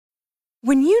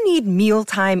When you need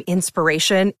mealtime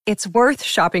inspiration, it's worth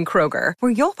shopping Kroger,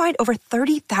 where you'll find over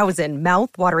 30,000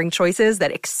 mouth-watering choices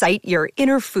that excite your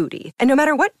inner foodie. And no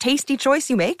matter what tasty choice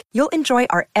you make, you'll enjoy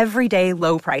our everyday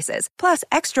low prices, plus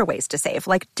extra ways to save,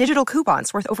 like digital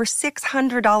coupons worth over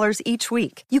 $600 each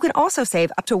week. You can also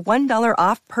save up to $1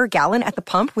 off per gallon at the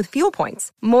pump with fuel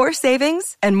points. More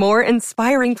savings and more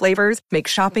inspiring flavors make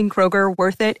shopping Kroger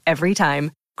worth it every time.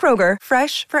 Kroger,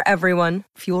 fresh for everyone.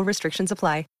 Fuel restrictions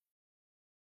apply.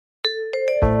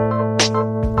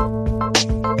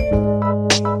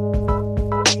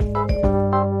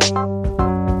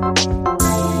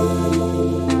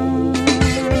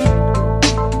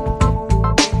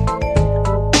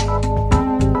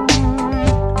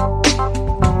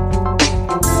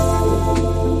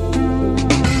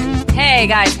 Hey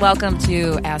guys, welcome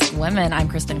to Ask Women. I'm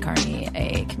Kristen Carney,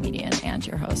 a comedian and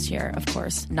your host here. Of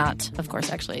course, no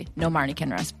Marnie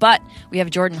Kinross, but we have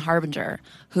Jordan Harbinger,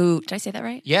 who, did I say that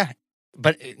right? Yeah,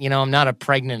 but I'm not a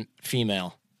pregnant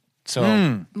female, so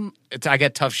I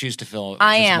get tough shoes to fill.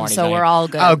 I am, so we're all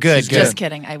good. Oh, good. Just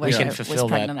kidding. I wish I was fulfill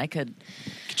pregnant. that. I could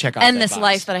check out end that this box.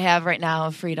 life that I have right now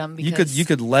of freedom. Because You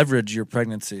could leverage your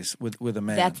pregnancies with a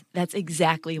man. That's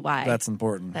exactly why. That's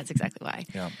important. That's exactly why.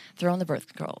 Yeah. Throwing the birth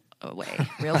control away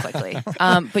real quickly.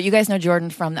 But you guys know Jordan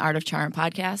from the Art of Charm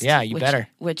podcast. Yeah, you better.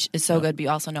 Which is so good. But you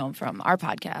also know him from our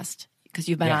podcast because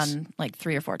you've been on like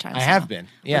 3 or 4 times. I have been.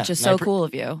 Yeah, which is and so cool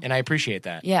of you. And I appreciate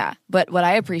that. Yeah, but what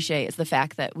I appreciate is the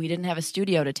fact that we didn't have a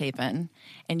studio to tape in,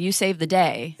 and you saved the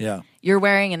day. Yeah. You're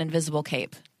wearing an invisible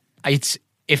cape.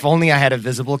 If only I had a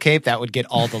visible cape, that would get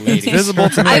all the ladies. Visible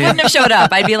to me. I wouldn't have showed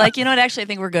up. I'd be like, you know what? Actually, I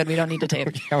think we're good. We don't need to tape.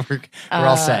 Yeah, we're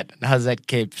all set. How's that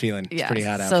cape feeling? It's Yeah, pretty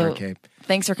hot out so for a cape.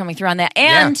 Thanks for coming through on that.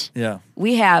 And Yeah.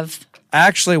 we have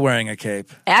Actually wearing a cape.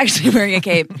 actually wearing a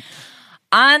cape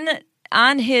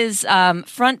on his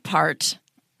front part,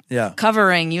 Yeah.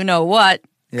 covering you know what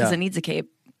because Yeah. it needs a cape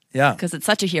Yeah. because it's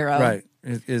such a hero. Right.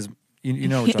 It is you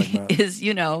know what we're talking about. Is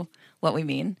you know what we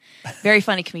mean. Very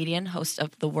funny comedian, host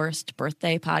of the Worst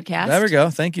Birthday podcast. There we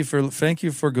go. Thank you for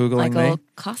Googling Michael me.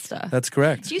 Costa. That's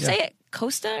correct. Do you say it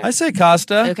Costa? I say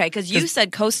Costa. Okay, because you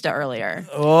said Costa earlier.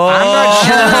 Oh, I'm not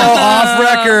sure. off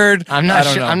record. I'm I not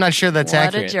don't sure. know. I'm not sure that's What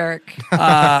accurate. a jerk.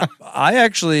 I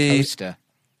actually Costa.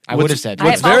 I would have said. I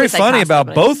What's have very always said funny Costa, about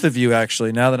but both of you,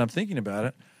 actually, now that I'm thinking about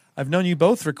it, I've known you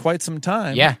both for quite some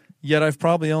time. Yeah. Yet I've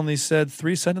probably only said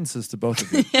 3 sentences to both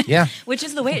of you. Yeah, Which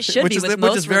is the way it should which be is with which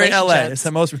most is very LA. relationships. It's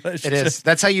the most it relationships. is.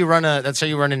 That's how you run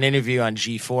an interview on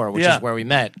G4, which Yeah. is where we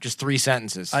met. Just 3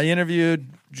 sentences. I interviewed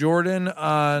Jordan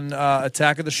on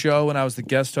Attack of the Show when I was the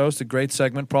guest host. A great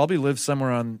segment. Probably lives somewhere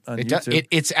on YouTube.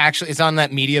 It's on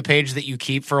that media page that you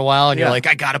keep for a while, and Yeah. you're like,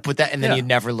 I gotta put that, and then Yeah. you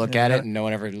never look Yeah, at yeah. it, and no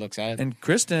one ever looks at it. And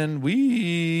Kristen,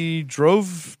 we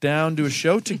drove down to a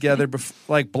show together,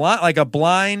 like a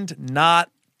blind,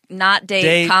 Not date,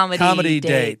 date comedy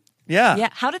date. Yeah. Yeah.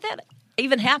 How did that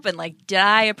even happen? Like, did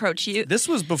I approach you? This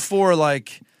was before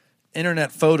like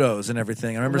internet photos and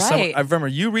everything. I remember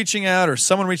you reaching out, or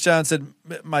someone reached out and said,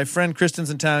 "My friend Kristen's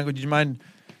in town. Would you mind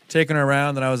taking her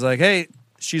around?" And I was like, "Hey,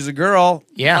 she's a girl.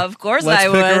 Yeah, Of course Let's I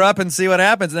pick would. her up and see what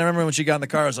happens." And I remember when she got in the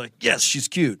car, I was like, "Yes, she's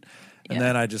cute." And Yeah.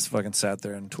 then I just fucking sat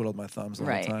there and twiddled my thumbs the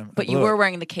Right. whole time. But I you blew were it.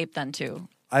 wearing the cape then too.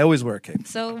 I always wear a cape.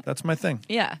 So That's my thing.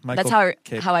 yeah, Michael that's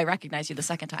Cape. how I recognized you the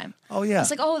second time. Oh I yeah. was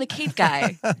like, oh, the cape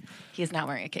guy. He is not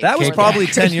wearing a cape. That was Or probably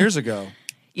that. 10 years ago.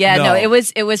 Yeah, no, No. it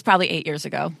was probably 8 years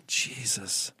ago.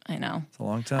 Jesus. I know. It's a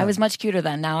long time. I was much cuter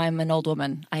then. Now I'm an old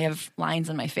woman. I have lines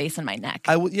in my face and my neck.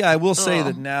 I will say Ugh.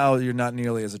 that now you're not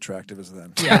nearly as attractive as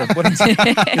then. Yeah. Is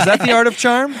that the art of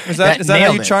charm? Is that how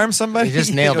nailed you it. charm somebody? You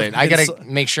just nailed it. I It's- gotta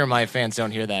make sure my fans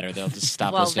don't hear that, or they'll just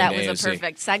stop well, listening that to was AOC. a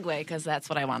perfect segue because that's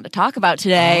what I wanted to talk about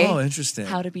today. Oh, interesting.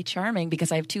 How to be charming,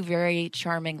 because I have 2 very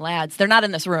charming lads. They're not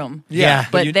in this room. Yeah.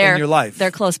 But in your life.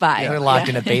 they're close by. They're locked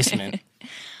in a basement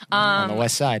on the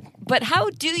west side. But how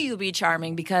do you be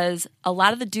charming? Because a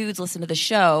lot of the dudes listen to the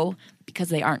show because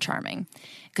they aren't charming.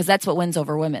 Because that's what wins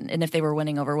over women. And if they were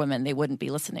winning over women, they wouldn't be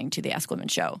listening to the Ask Women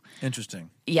show. Interesting.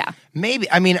 Yeah. Maybe.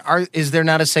 I mean, is there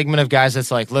not a segment of guys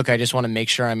that's like, look, I just want to make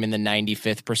sure I'm in the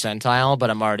 95th percentile, but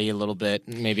I'm already a little bit,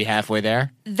 maybe halfway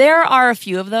there? There are a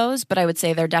few of those, but I would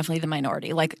say they're definitely the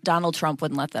minority. Like Donald Trump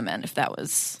wouldn't let them in if that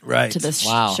was Right. to this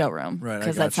Wow. showroom. Right, I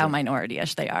Because that's how gotcha.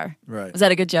 minority-ish they are. Right. Was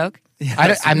that a good joke?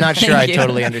 I'm not sure I Thank you.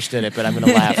 totally understood it, but I'm going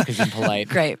to laugh because you're polite.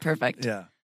 Great. Perfect. Yeah.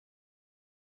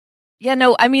 Yeah,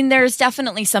 no, I mean, there's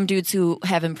definitely some dudes who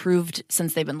have improved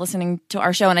since they've been listening to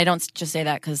our show. And I don't just say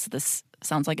that because this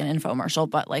sounds like an infomercial,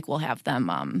 but like we'll have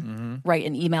them write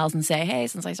in emails and say, hey,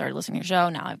 since I started listening to your show,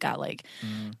 now I've got like,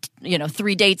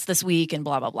 3 dates this week and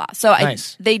blah, blah, blah. So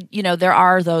nice. There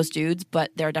are those dudes,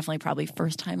 but there are definitely probably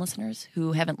first-time listeners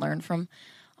who haven't learned from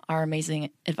our amazing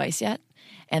advice yet.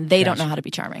 And they don't know how to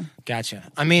be charming. Gotcha.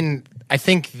 I mean, I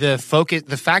think the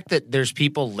fact that there's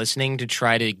people listening to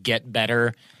try to get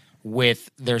better with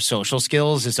their social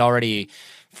skills is already,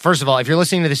 first of all, if you're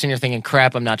listening to this and you're thinking,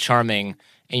 crap, I'm not charming,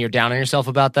 and you're down on yourself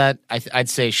about that, I'd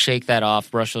say shake that off,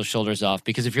 brush those shoulders off.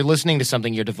 Because if you're listening to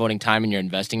something, you're devoting time and you're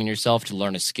investing in yourself to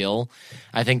learn a skill.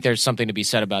 I think there's something to be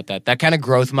said about that. That kind of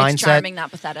growth mindset. It's charming,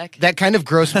 not pathetic. That kind of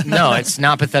growth, no, it's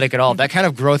not pathetic at all. That kind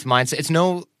of growth mindset,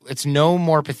 it's no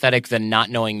more pathetic than not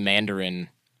knowing Mandarin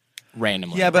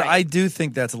randomly. Yeah, but I do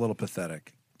think that's a little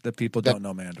pathetic that people don't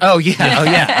know Mandarin. Oh yeah,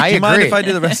 I do you agree. mind if I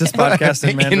do the rest of this podcast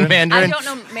in Mandarin? I don't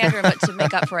know Mandarin, but to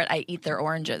make up for it, I eat their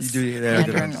oranges. You do,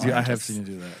 Mandarin I oranges. have seen you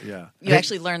do that. Yeah, You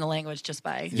actually learn the language just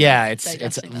by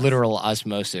it's literal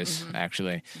osmosis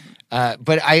actually.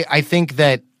 But I think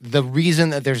that the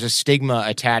reason that there's a stigma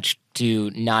attached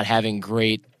to not having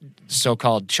great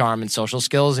so-called charm and social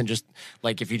skills, and just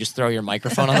like if you just throw your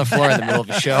microphone on the floor in the middle of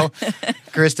a show,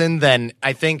 Kristen, then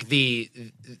I think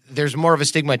there's more of a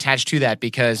stigma attached to that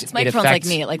because it's microphones like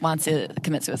me, it wants to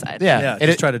commit suicide. Yeah,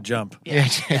 just try to jump. Yeah.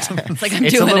 It's like I'm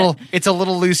doing it. It's a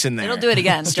little loose in there. It'll do it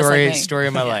again. Story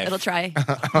of my life. It'll try.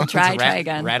 Try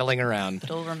again. Rattling around.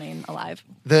 It'll remain alive.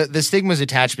 The stigma's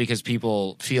attached because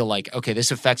people feel like, okay,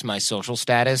 this affects my social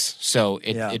status, so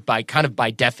it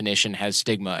by definition has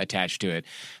stigma attached to it.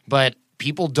 But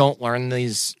people don't learn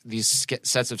these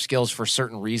sets of skills for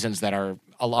certain reasons that are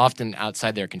often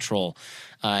outside their control.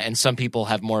 And some people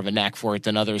have more of a knack for it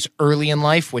than others early in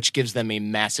life, which gives them a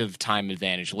massive time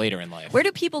advantage later in life. Where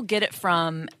do people get it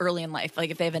from early in life? Like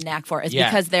if they have a knack for it, is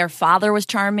because their father was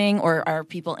charming, or are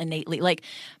people innately, like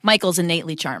Michael's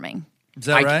innately charming? Is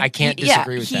that right? I can't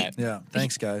disagree with that. Yeah,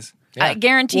 thanks guys. Yeah. I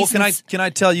guarantee. Well, can I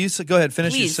tell you? So go ahead,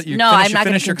 finish. Please. I'm not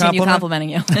going to continue complimenting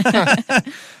you.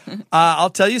 I'll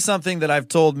tell you something that I've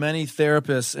told many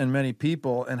therapists and many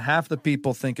people, and half the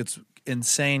people think it's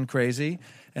insane, crazy,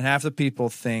 and half the people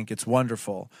think it's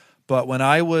wonderful. But when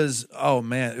I was,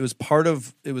 it was part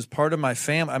of my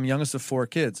family. I'm youngest of 4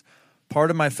 kids.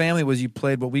 Part of my family was you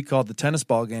played what we called the tennis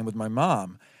ball game with my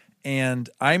mom, and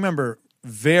I remember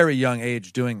very young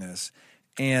age doing this.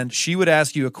 And she would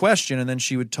ask you a question, and then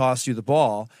she would toss you the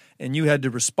ball, and you had to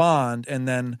respond. And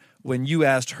then when you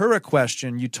asked her a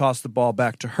question, you tossed the ball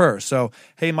back to her. So,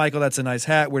 hey, Michael, that's a nice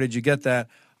hat. Where did you get that?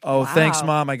 Oh, Thanks,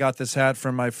 Mom. I got this hat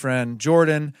from my friend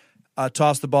Jordan.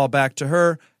 Toss the ball back to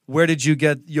her. Where did you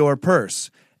get your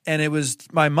purse? And it was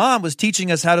my mom was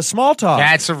teaching us how to small talk.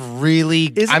 That's a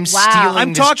really. I'm stealing.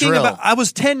 I'm talking about. I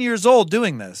was 10 years old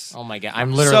doing this. Oh my God!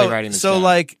 I'm literally writing this down. So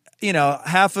like.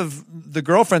 Half of the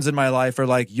girlfriends in my life are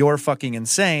like, you're fucking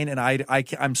insane, and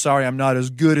I'm sorry, I'm not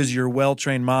as good as your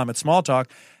well-trained mom at small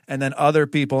talk. And then other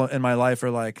people in my life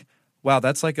are like, wow,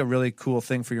 that's like a really cool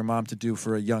thing for your mom to do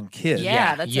for a young kid.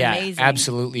 Yeah, that's amazing.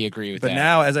 Absolutely agree with that. But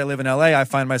now, as I live in LA, I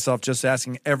find myself just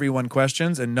asking everyone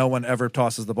questions, and no one ever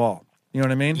tosses the ball. You know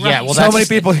what I mean? Yeah. Well, so many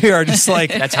people here are just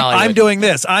like, that's Hollywood. I'm doing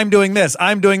this, I'm doing this,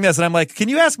 I'm doing this, and I'm like, can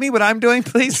you ask me what I'm doing,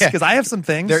 please? Because I have some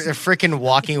things. They're freaking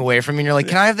walking away from you, and you're like,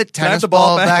 can I have the tennis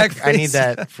ball back? I need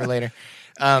that for later.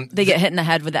 They get hit in the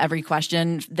head with every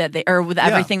question with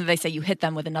everything that they say. You hit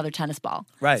them with another tennis ball,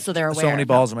 right? So they're aware. So many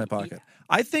balls in my pocket.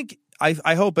 I think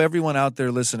I hope everyone out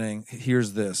there listening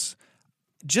hears this.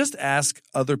 Just ask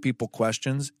other people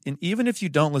questions, and even if you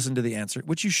don't listen to the answer,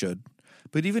 which you should.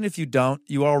 But even if you don't,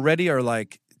 you already are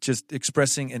like just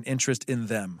expressing an interest in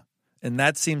them. And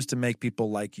that seems to make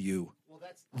people like you.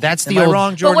 That's Am I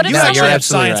wrong, Jordan? You actually have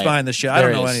science right. behind this shit. I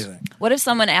don't know anything. What if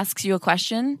someone asks you a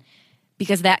question?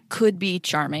 Because that could be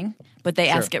charming, but they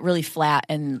ask it really flat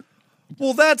and...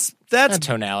 Well, that's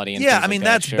tonality. And I mean,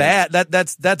 that's bad.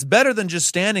 That's better than just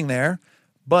standing there.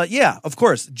 But yeah, of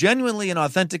course, genuinely and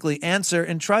authentically answer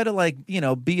and try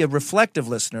to be a reflective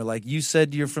listener. Like you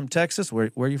said, you're from Texas.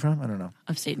 Where are you from? I don't know.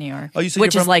 Upstate New York. Oh, you said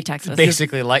which you're is from, like Texas.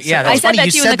 Basically, like I that's said funny. that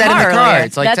You to you said in the that in the car car. earlier.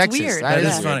 It's like That's Texas. weird. That is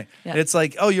Yeah. funny. Yeah. It's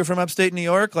like, oh, you're from upstate New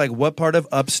York? Like, what part of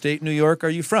upstate New York are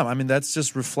you from? I mean, that's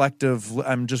just reflective.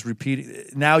 I'm just repeating.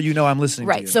 Now you know I'm listening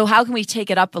to you. Right. So how can we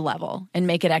take it up a level and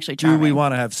make it actually charming? Do we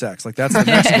want to have sex? Like, that's the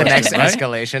next question, the next right?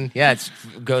 escalation. Yeah,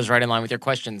 it goes right in line with your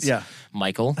questions. Yeah.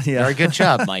 Michael. Yeah. Very good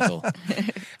job, Michael.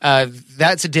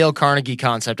 That's a Dale Carnegie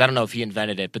concept. I don't know if he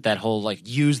invented it, but that whole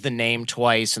use the name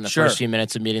twice in the first few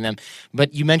minutes of meeting them.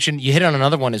 But you hit on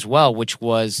another one as well, which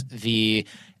was the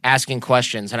asking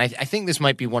questions. And I think this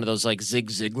might be one of those like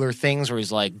Zig Ziglar things where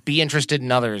he's like, be interested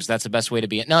in others. That's the best way to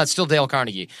be. No, it's still Dale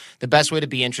Carnegie. The best way to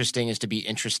be interesting is to be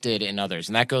interested in others.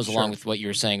 And that goes along with what you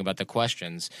were saying about the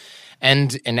questions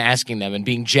and asking them and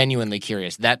being genuinely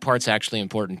curious. That part's actually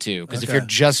important too. Because if you're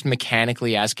just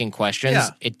mechanically asking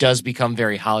questions, it does become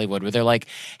very Hollywood where they're like,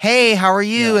 hey, how are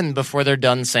you? And before they're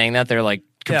done saying that, they're like,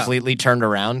 completely turned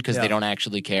around because they don't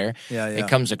actually care. It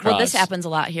comes across. Well, this happens a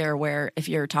lot here where if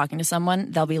you're talking to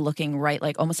someone, they'll be looking right,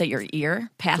 like almost at your ear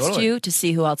past you to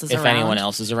see who else is around. If anyone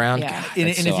else is around. Yeah. And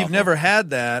if you've never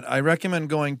had that, I recommend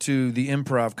going to the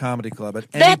Improv Comedy Club at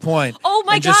any point. Oh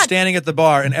my and God. just standing at the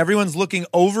bar and everyone's looking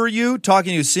over you,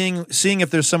 talking to you, seeing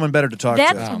if there's someone better to talk to.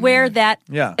 That's where that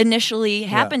Yeah. initially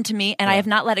happened to me, and I have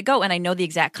not let it go. And I know the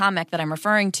exact comic that I'm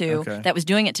referring to that was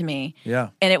doing it to me. Yeah.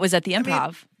 And it was at the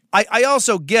Improv. I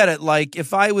also get it. Like,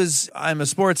 if I'm a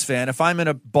sports fan, if I'm in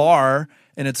a bar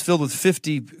and it's filled with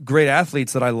 50 great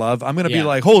athletes that I love, I'm going to be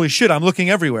like, holy shit, I'm looking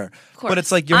everywhere. Of course. But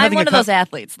it's like you're I'm having one of those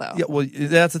athletes, though. Yeah, well,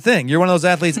 that's the thing. You're one of those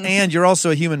athletes, and you're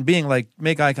also a human being. Like,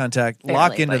 make eye contact, Barely,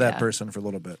 lock into but that person for a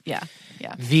little bit. Yeah,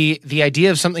 yeah. The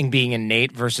idea of something being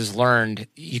innate versus learned,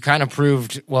 you kind of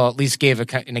proved, well, at least gave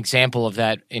an example of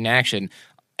that in action.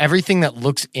 Everything that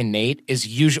looks innate is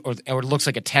usually, or looks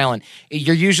like a talent,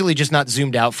 you're usually just not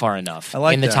zoomed out far enough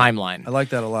in the timeline. I like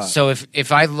that a lot. So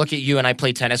if I look at you and I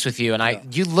play tennis with you,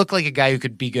 and you look like a guy who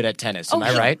could be good at tennis, am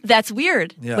I right? That's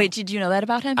weird. Yeah. Wait, did you know that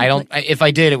about him? I don't. If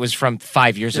I did, it was from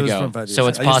 5 years It was ago. from 5 years so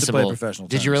it's ago. I used to possible. play professional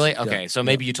Did you tennis. really? Okay, Yeah. so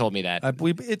maybe you told me that.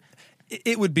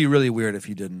 It would be really weird if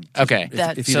you didn't. Okay.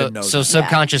 If you didn't know so that.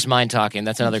 subconscious mind talking,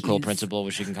 that's another cool principle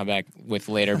which you can come back with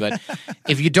later. But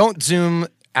if you don't zoom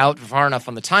out far enough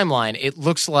on the timeline, it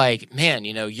looks like, man,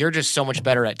 you're just so much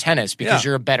better at tennis because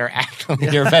you're a better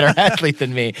athlete. You're a better athlete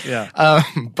than me. Yeah.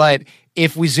 But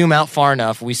if we zoom out far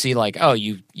enough, we see like, oh,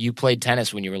 you played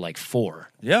tennis when you were like 4.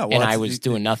 Yeah, well, and I was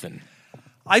doing nothing.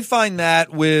 I find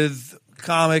that with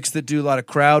comics that do a lot of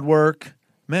crowd work,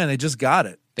 man, they just got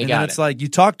it. They and got then it's it. like you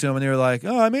talk to them and they're like,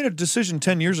 "Oh, I made a decision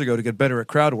 10 years ago to get better at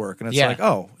crowd work," and it's like,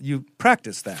 "Oh, you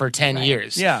practiced that for 10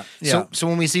 years." Yeah. So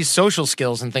when we see social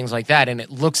skills and things like that, and it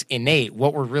looks innate,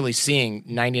 what we're really seeing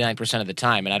 99% of the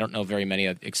time, and I don't know very many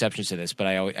exceptions to this, but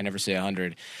I never say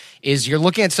 100, is you're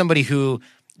looking at somebody who.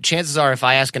 Chances are, if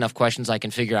I ask enough questions, I can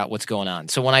figure out what's going on.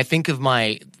 So when I think of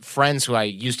my friends who I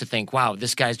used to think, wow,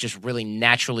 this guy's just really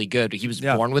naturally good, he was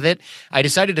born with it, I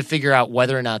decided to figure out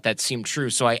whether or not that seemed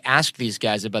true. So I asked these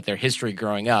guys about their history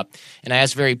growing up, and I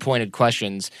asked very pointed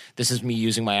questions. This is me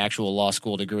using my actual law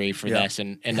school degree for this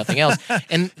and nothing else.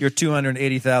 And your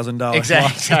 $280,000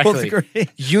 exactly.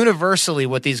 Universally,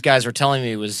 what these guys were telling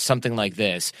me was something like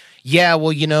this. Yeah,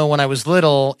 well, when I was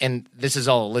little, and this is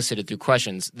all elicited through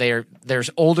questions, their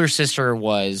older sister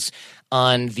was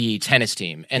on the tennis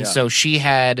team. And so she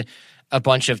had a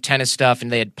bunch of tennis stuff,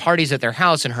 and they had parties at their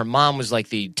house, and her mom was like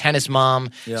the tennis mom.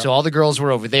 Yeah. So all the girls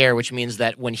were over there, which means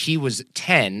that when he was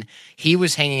 10, he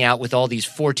was hanging out with all these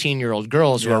 14-year-old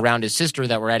girls who were around his sister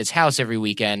that were at his house every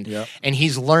weekend, and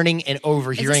he's learning and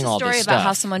overhearing all this stuff. Is this a story about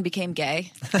how someone became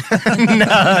gay?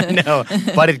 No,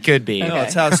 but it could be. No,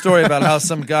 it's a story about how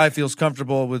some guy feels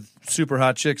comfortable with super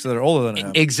hot chicks that are older than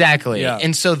him. Exactly. Yeah.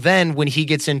 And so then when he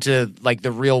gets into like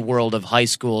the real world of high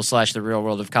school / the real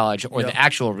world of college or the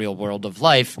actual real world of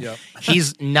life,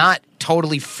 he's not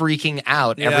totally freaking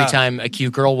out every time a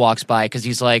cute girl walks by because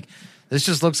he's like, this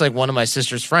just looks like one of my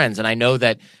sister's friends. And I know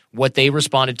that what they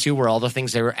responded to were all the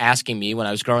things they were asking me when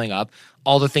I was growing up,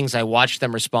 all the things I watched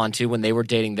them respond to when they were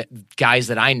dating the guys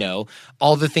that I know,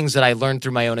 all the things that I learned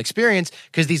through my own experience,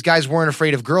 because these guys weren't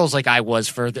afraid of girls like I was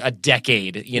for a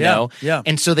decade, you know? Yeah.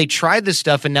 And so they tried this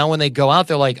stuff, and now when they go out,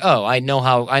 they're like, oh, I know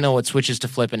what switches to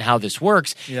flip and how this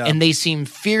works. Yeah. And they seem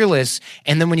fearless.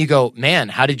 And then when you go, man,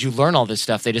 how did you learn all this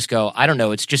stuff? They just go, I don't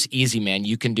know. It's just easy, man.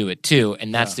 You can do it too.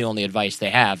 And that's the only advice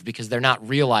they have, because they're not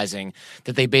realizing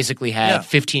that they basically had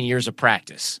 15 years of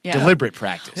practice, deliberate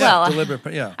practice. Well, deliberate.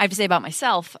 I have to say about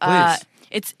myself, Please.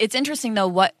 it's interesting though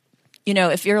what,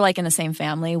 if you're like in the same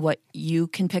family, what you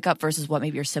can pick up versus what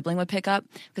maybe your sibling would pick up.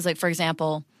 Because like, for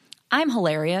example, I'm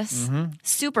hilarious,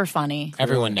 super funny.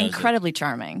 Everyone knows incredibly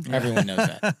charming. Everyone knows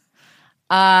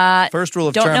that. First rule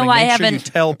of don't charming, know why make I sure you haven't-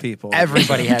 tell people.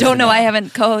 Everybody has Don't to know I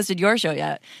haven't co-hosted your show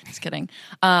yet. Just kidding.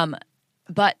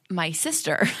 But my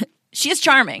sister, she is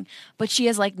charming, but she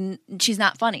is like, she's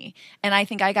not funny. And I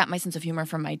think I got my sense of humor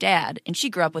from my dad, and she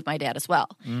grew up with my dad as well.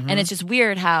 And it's just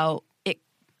weird how it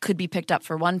could be picked up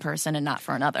for one person and not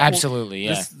for another. Absolutely,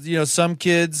 yeah. Some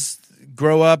kids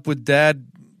grow up with dad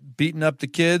beating up the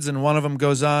kids, and one of them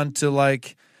goes on to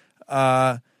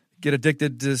get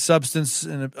addicted to substance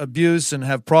and abuse and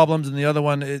have problems, and the other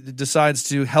one decides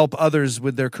to help others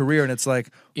with their career, and it's like,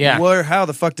 how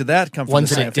the fuck did that come from?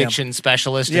 One's an addiction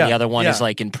specialist, and the other one is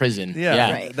like in prison.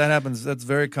 Yeah. Right. That happens. That's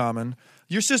very common.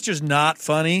 Your sister's not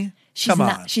funny. Come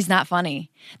on. She's not funny.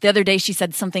 The other day she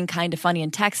said something kind of funny in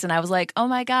text, and I was like, oh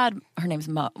my God. Her name's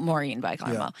Maureen, but I call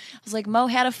her Mo. I was like, Mo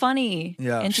had a funny.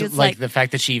 Yeah. And she was like the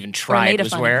fact that she even tried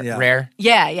was rare.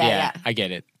 Yeah. I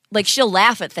get it. Like, she'll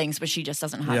laugh at things, but she just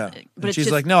doesn't have it. But she's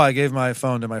like, no, I gave my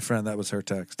phone to my friend. That was her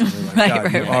text. And we're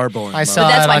like, God, you are boring. I saw but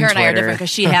that's why her on and I are Twitter. different, because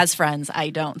she has friends.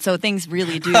 I don't. So things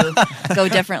really do go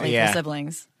differently for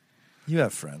siblings. You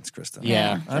have friends, Kristen.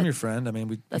 Yeah. I'm your friend. I mean,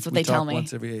 we they talk tell me.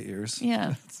 once every 8 years.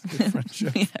 Yeah. It's a good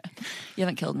friendship. You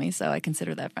haven't killed me, so I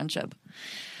consider that friendship.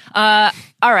 All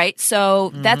right.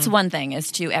 So that's one thing,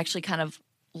 is to actually kind of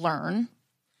learn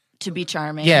to be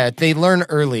charming. Yeah, they learn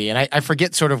early, and I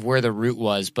forget sort of where the root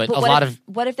was, but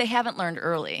what if they haven't learned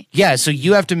early? Yeah, so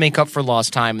you have to make up for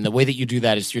lost time, and the way that you do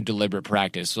that is through deliberate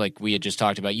practice, like we had just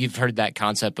talked about. You've heard that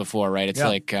concept before, right? It's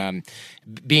like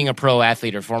being a pro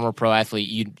athlete or former pro athlete.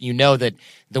 You know that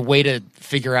the way to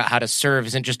figure out how to serve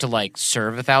isn't just to like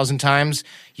serve 1,000 times.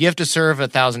 You have to serve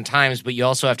 1,000 times, but you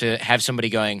also have to have somebody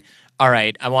going, all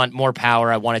right, I want more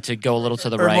power. I want it to go a little to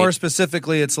the right. Or more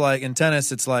specifically, it's like in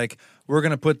tennis, it's like, we're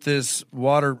going to put this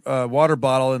water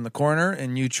bottle in the corner,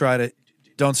 and you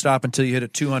don't stop until you hit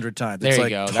it 200 times. There it's you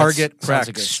like go. Target Sounds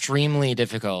practice. Extremely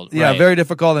difficult. Yeah, right. very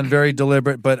difficult and very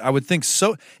deliberate. But I would think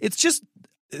so. It's just,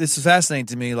 this is fascinating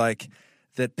to me, like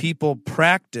that people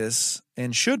practice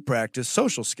and should practice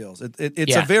social skills.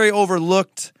 It's a very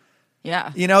overlooked.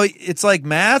 Yeah. You know, it's like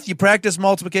math. You practice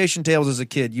multiplication tables as a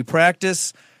kid. You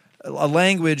practice a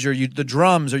language or the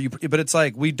drums, but it's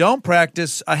like we don't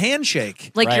practice a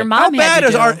handshake. Like your mom had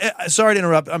to do. Sorry to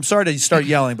interrupt. I'm sorry to start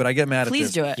yelling, but I get mad at this.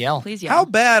 Please do it. Yell. Please yell. How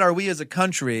bad are we as a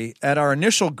country at our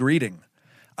initial greeting?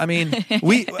 I mean,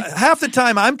 we half the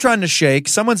time I'm trying to shake,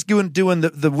 someone's doing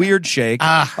the weird shake.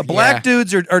 Black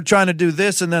dudes are trying to do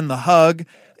this and then the hug.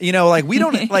 You know, like we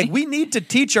don't like we need to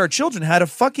teach our children how to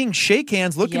fucking shake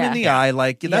hands, look them in the eye.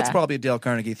 Like that's probably a Dale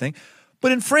Carnegie thing.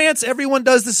 But in France, everyone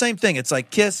does the same thing. It's like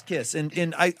kiss, kiss.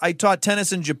 And I taught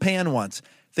tennis in Japan once.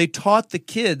 They taught the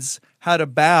kids how to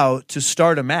bow to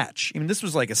start a match. I mean, this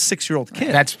was like a 6-year-old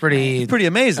kid. That's pretty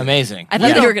amazing. Amazing. I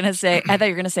thought you were gonna say. I thought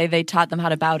you were gonna say they taught them how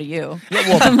to bow to you. Yeah,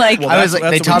 well, I'm like, I was like,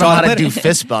 they taught them how to do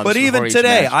fist bumps. But even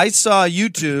today, I saw you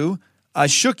two. I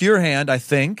shook your hand, I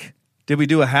think. Did we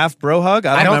do a half bro hug?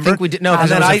 I don't remember. think we did. No,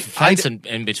 because there was a fence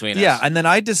in between us. Yeah, and then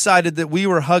I decided that we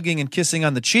were hugging and kissing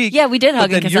on the cheek. Yeah, we did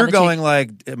hug and kiss on the cheek. But then you're going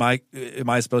like, am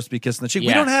I supposed to be kissing the cheek? Yeah.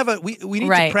 We don't have we need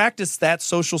to practice that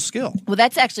social skill. Well,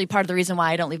 that's actually part of the reason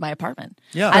why I don't leave my apartment.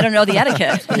 Yeah. I don't know the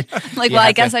etiquette. Like, well,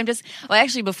 I guess I'm just. Well,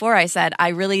 actually, before I said I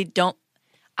really don't.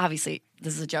 Obviously,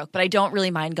 this is a joke, but I don't really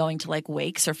mind going to like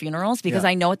wakes or funerals because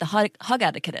I know what the hug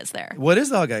etiquette is there. What is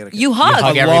the hug etiquette? You hug. You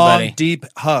hug a everybody. long, deep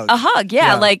hug. A hug,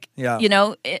 you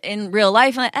know, in real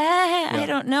life, I'm like, I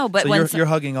don't know, but so when you're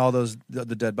hugging all those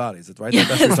the dead bodies, right?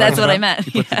 That's what I meant.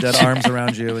 You put the dead arms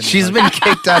around you. And she's been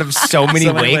kicked out of so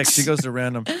many wakes. She goes to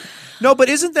random. No, but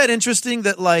isn't that interesting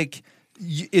that like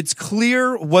it's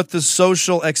clear what the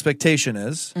social expectation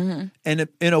is, and it,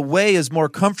 in a way is more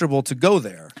comfortable to go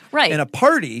there. Right. In a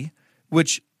party,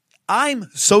 which I'm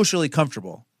socially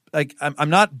comfortable. Like I'm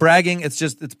not bragging. It's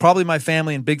probably my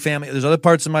family and big family. There's other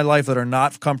parts of my life that are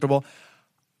not comfortable.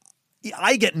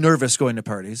 I get nervous going to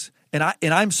parties, and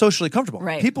I'm socially comfortable.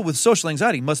 Right. People with social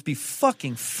anxiety must be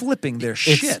fucking flipping their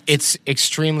shit. It's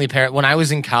extremely when I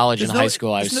was in college and high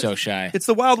school, I was so shy. It's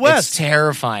the Wild West. It's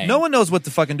terrifying. No one knows what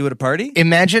to fucking do at a party.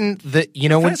 Imagine that. You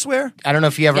know Can when I swear? I don't know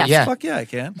if you ever. Yes. Yeah. Fuck yeah, I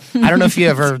can. I don't know if you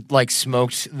ever like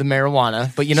smoked the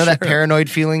marijuana, but you know that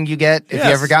paranoid feeling you get if you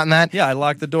ever gotten that. Yeah, I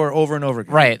lock the door over and over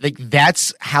again. Right, like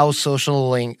that's how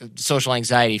social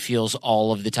anxiety feels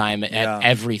all of the time at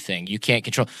everything. You can't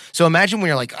control. So imagine when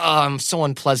you're like, oh, I'm so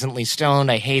unpleasantly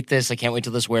stoned. I hate this. I can't wait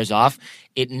till this wears off.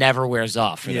 It never wears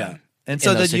off for them. And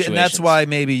so and that's why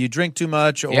maybe you drink too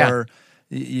much or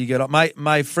you get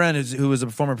my friend who was a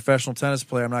former professional tennis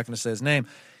player. I'm not going to say his name.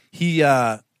 He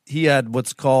had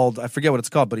what's called, I forget what it's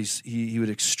called, but he would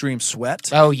extreme sweat.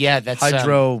 Oh yeah, that's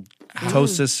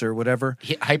hydrotosis or whatever.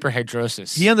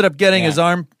 Hyperhidrosis. He ended up getting his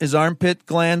armpit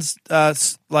glands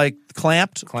like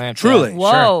clamped. Truly. Yeah.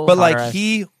 Whoa. But like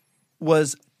he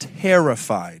was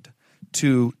terrified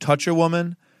to touch a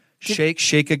woman,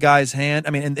 shake a guy's hand. I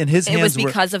mean, and his hands was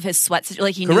because of his sweat.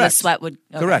 Like he knew his sweat would.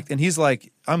 Okay. Correct. And he's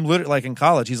like, I'm literally like in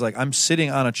college. He's like, I'm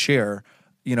sitting on a chair,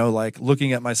 you know, like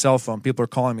looking at my cell phone. People are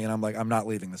calling me, and I'm like, I'm not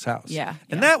leaving this house. Yeah.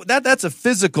 And that's a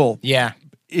physical. Yeah.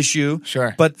 issue.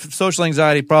 Sure. But social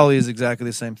anxiety probably is exactly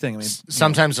the same thing. I mean,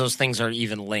 sometimes those things are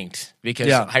even linked because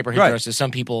hyperhidrosis, right.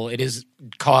 some people, it is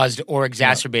caused or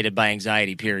exacerbated by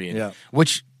anxiety, period. Yeah.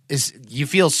 Which is, you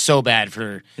feel so bad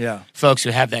for folks who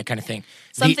have that kind of thing.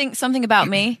 Something about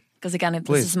me, because again,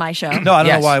 this is my show. No, I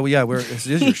don't know why. This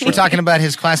is your show. We're talking about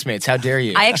his classmates. How dare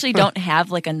you? I actually don't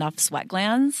have like enough sweat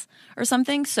glands or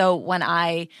something. So when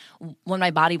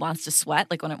my body wants to sweat,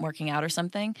 like when I'm working out or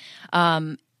something,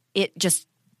 it just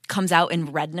comes out in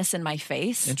redness in my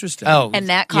face. Interesting. And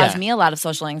that caused me a lot of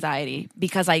social anxiety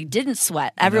because I didn't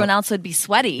sweat. Everyone else would be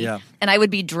sweaty, and I would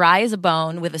be dry as a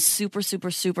bone with a super,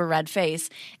 super, super red face.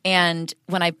 And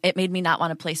it made me not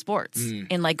want to play sports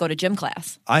and like go to gym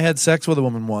class. I had sex with a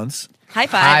woman once. High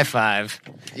five. High five.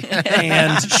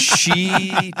 And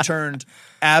she turned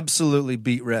absolutely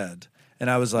beet red. And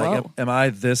I was like, am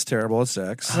I this terrible at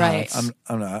sex? Right.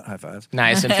 I'm not. High fives.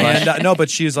 Nice and flush. And, no,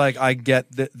 but she was like, I get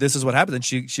this is what happened. And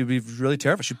she'd be really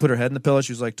terrified. She'd put her head in the pillow.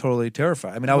 She was like totally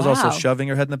terrified. I mean, I was also shoving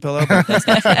her head in the pillow. But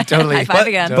Totally. High five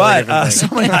again. But so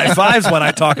many high fives when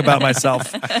I talk about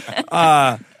myself.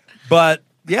 But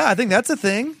yeah, I think that's a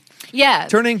thing. Yeah,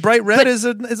 turning bright red is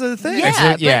a thing.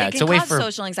 Yeah, it's it a can way cause for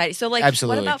social anxiety. So, like,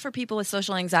 absolutely. What about for people with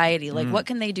social anxiety? Like, what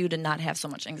can they do to not have so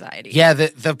much anxiety? Yeah,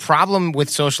 the problem with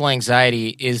social anxiety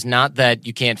is not that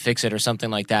you can't fix it or something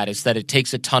like that. It's that it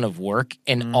takes a ton of work,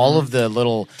 and all of the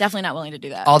little definitely not willing to do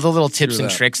that. All the little tips and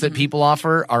tricks that people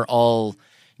offer are all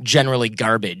generally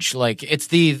garbage. Like, it's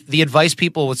the advice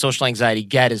people with social anxiety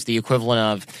get is the equivalent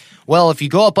of, well, if you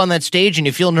go up on that stage and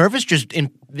you feel nervous, just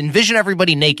envision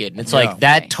everybody naked. And it's like,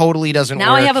 that totally doesn't work.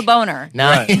 Now I have a boner.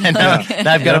 Now, now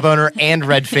I've got a boner and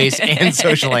red face and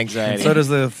social anxiety. And so does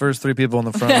the first three people in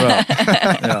the front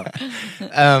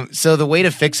row. So the way to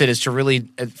fix it is to really,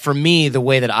 for me, the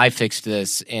way that I fixed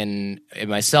this in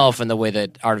myself and the way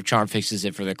that Art of Charm fixes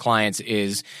it for their clients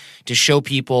is to show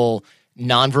people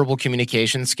nonverbal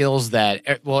communication skills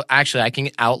that, well, actually, I can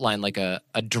outline like a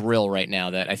drill right now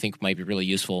that I think might be really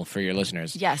useful for your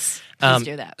listeners. Yes, please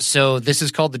do that. So this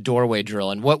is called the doorway drill.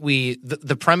 And what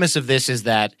the premise of this is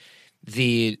that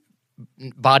the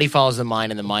body follows the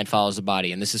mind and the mind follows the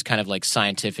body. And this is kind of like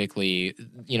scientifically,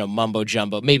 mumbo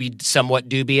jumbo, maybe somewhat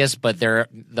dubious, but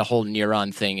the whole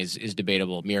neuron thing is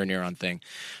debatable, mirror neuron thing.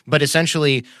 But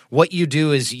essentially what you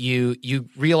do is you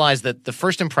realize that the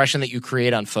first impression that you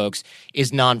create on folks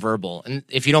is nonverbal. And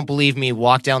if you don't believe me,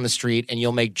 walk down the street and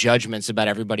you'll make judgments about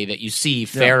everybody that you see,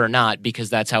 fair or not,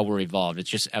 because that's how we're evolved. It's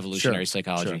just evolutionary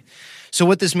psychology. Sure. So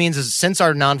what this means is since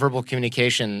our nonverbal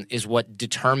communication is what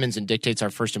determines and dictates our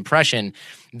first impression,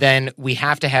 then we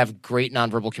have to have great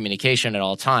nonverbal communication at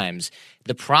all times.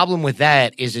 The problem with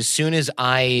that is as soon as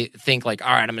I think like,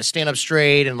 all right, I'm going to stand up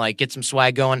straight and like get some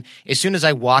swag going, as soon as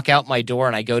I walk out my door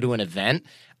and I go to an event,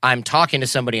 I'm talking to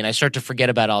somebody and I start to forget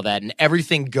about all that and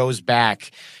everything goes back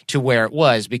to where it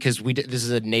was because this is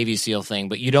a Navy SEAL thing,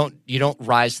 but you don't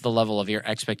rise to the level of your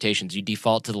expectations. You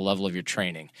default to the level of your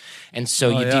training. And so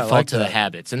you default to the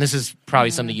habits. And this is probably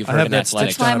something you've heard in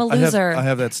athletics. That's why I'm a loser. I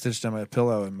have that stitched on my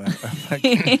pillow.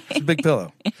 It's a big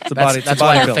pillow. It's a body. That's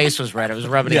why her face was red. It was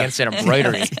rubbing against that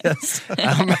embroidery. Yes.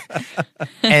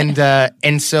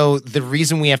 And so the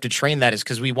reason we have to train that is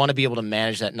because we want to be able to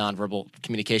manage that nonverbal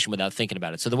communication without thinking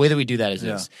about it. So the way that we do that is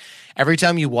this. Every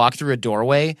time you walk through a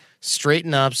doorway,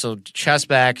 straighten up, so chest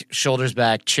back, shoulders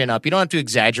back, chin up. You don't have to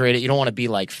exaggerate it. You don't want to be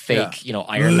like fake,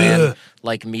 Iron Man,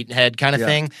 like meathead kind of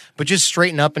thing. But just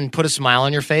straighten up and put a smile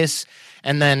on your face.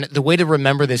 And then the way to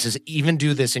remember this is even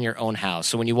do this in your own house.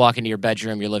 So when you walk into your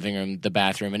bedroom, your living room, the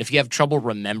bathroom, and if you have trouble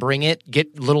remembering it,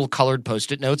 get little colored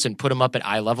Post-it notes and put them up at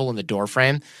eye level in the door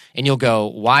frame, and you'll go,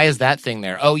 why is that thing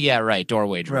there? Oh, yeah, right,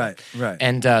 doorway drill. Right.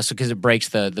 And so because it breaks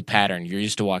the pattern. You're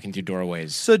used to walking through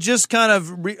doorways. So just kind of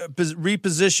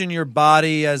reposition your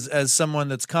body as someone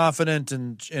that's confident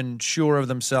and sure of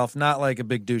themselves, not like a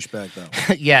big douchebag,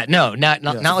 though. Yeah, no, not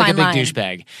like a big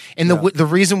douchebag. And the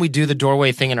reason we do the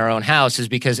doorway thing in our own house is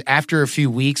because after a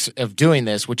few weeks of doing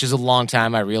this, which is a long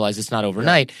time, I realize it's not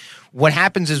overnight, what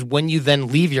happens is when you then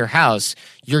leave your house,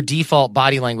 your default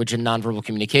body language and nonverbal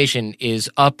communication is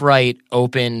upright,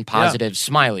 open, positive,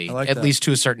 smiley, at least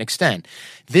to a certain extent.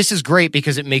 This is great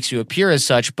because it makes you appear as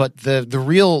such, but the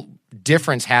real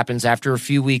difference happens after a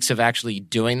few weeks of actually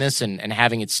doing this and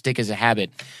having it stick as a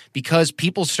habit because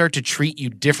people start to treat you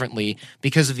differently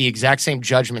because of the exact same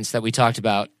judgments that we talked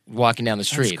about walking down the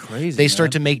street. That's crazy, they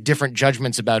start to make different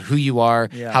judgments about who you are,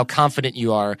 how confident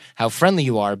you are, how friendly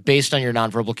you are based on your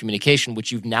nonverbal communication,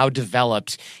 which you've now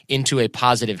developed into a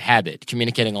positive habit,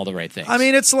 communicating all the right things. I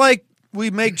mean, it's like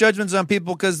we make judgments on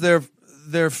people because they're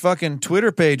their fucking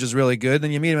Twitter page is really good.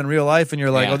 Then you meet them in real life, and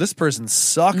you're like, oh, this person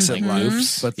sucks at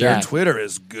life, but their Twitter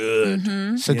is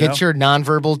good. So get your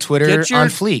nonverbal Twitter on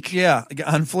fleek. Yeah,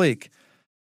 on fleek.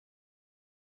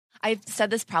 I've said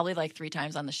this probably like 3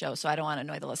 times on the show, so I don't want to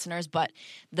annoy the listeners. But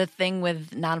the thing with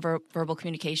nonverbal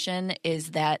communication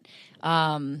is that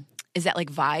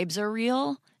like vibes are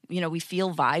real. You know, we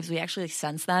feel vibes. We actually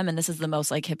sense them. And this is the most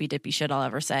like hippy dippy shit I'll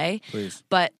ever say. Please.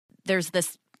 But there's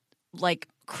this like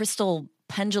crystal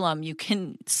pendulum you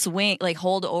can swing, like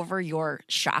hold over your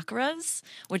chakras,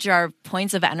 which are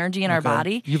points of energy in our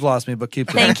body. You've lost me, but keep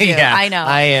going. Thank you. Yeah, I know.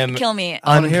 I am Kill me.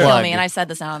 unplugged. Kill me. And I've said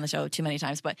this now on the show too many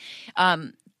times, but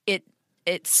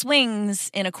it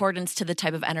swings in accordance to the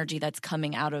type of energy that's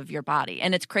coming out of your body.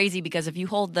 And it's crazy because if you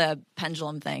hold the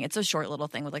pendulum thing, it's a short little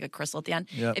thing with like a crystal at the end.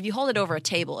 Yep. If you hold it over a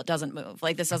table, it doesn't move.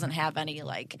 Like this doesn't have any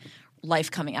like life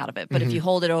coming out of it. But if you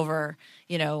hold it over,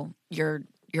 you know, your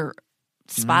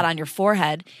spot on your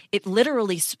forehead, it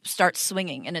literally starts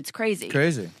swinging, and it's crazy.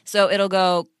 So it'll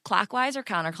go clockwise or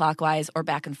counterclockwise or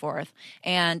back and forth.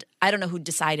 And I don't know who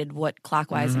decided what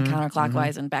clockwise and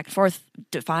counterclockwise and back and forth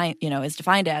is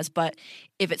defined as, but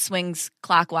if it swings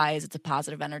clockwise, it's a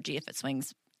positive energy. If it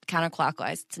swings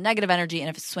counterclockwise, it's a negative energy, and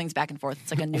if it swings back and forth,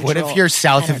 it's like a neutral. What if you're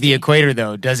south of the equator,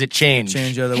 though? Does it change?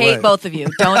 Change other way. Hate both of you.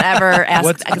 Don't ever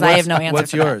ask because I have no answer.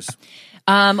 What's for yours? That.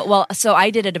 Well, so I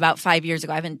did it about 5 years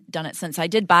ago. I haven't done it since. I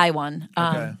did buy one.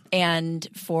 And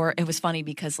it was funny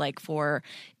because for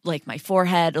my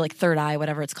forehead, or like third eye,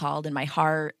 whatever it's called, and my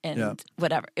heart and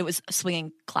whatever, it was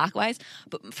swinging clockwise.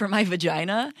 But for my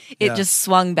vagina, it just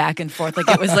swung back and forth. Like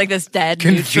it was like this dead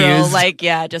neutral, just like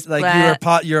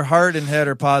your heart and head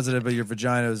are positive, but your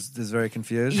vagina is very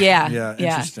confused. Yeah.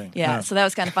 Interesting. Yeah. So that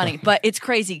was kind of funny, but it's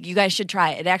crazy. You guys should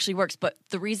try it. It actually works. But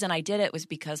the reason I did it was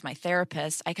because my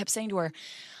therapist, I kept saying to her,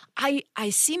 I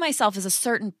see myself as a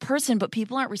certain person, but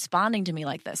people aren't responding to me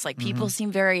like this. Like people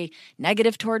seem very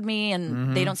negative toward me,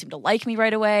 and they don't seem to like me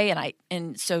right away.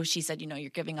 And so she said, you're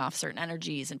giving off certain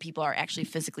energies, and people are actually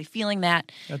physically feeling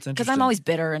that. That's interesting. Because I'm always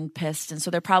bitter and pissed, and so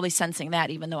they're probably sensing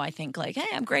that. Even though I think like, hey,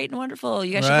 I'm great and wonderful,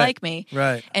 you guys should like me.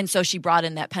 Right. And so she brought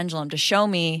in that pendulum to show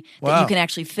me that you can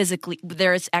actually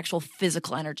there is actual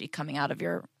physical energy coming out of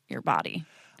your body.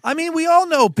 I mean, we all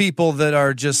know people that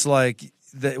are just like.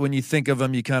 That when you think of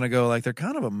them, you kind of go like they're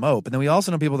kind of a mope, and then we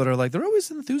also know people that are like they're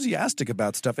always enthusiastic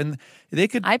about stuff, and they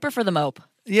could. I prefer the mope.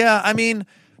 Yeah, I mean,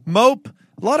 mope.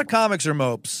 A lot of comics are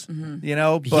mopes,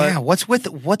 But what's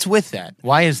with that?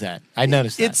 Why is that? I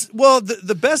noticed that.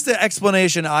 The best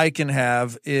explanation I can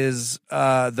have is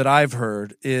that I've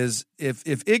heard is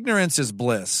if ignorance is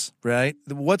bliss, right?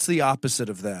 What's the opposite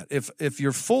of that? If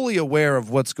you're fully aware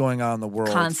of what's going on in the world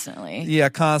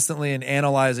constantly, and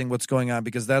analyzing what's going on,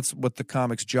 because that's what the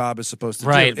comic's job is supposed to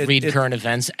do. Right, read current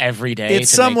events every day.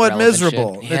 It's somewhat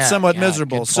miserable. Shit. It's somewhat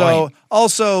miserable. So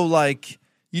also like.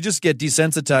 You just get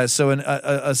desensitized. So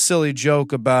a silly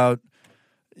joke about,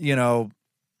 your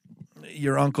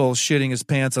uncle shitting his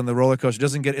pants on the roller coaster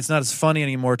it's not as funny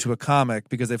anymore to a comic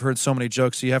because they've heard so many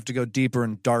jokes. So you have to go deeper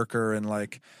and darker, and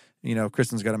like,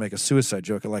 Kristen's got to make a suicide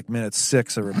joke at like minute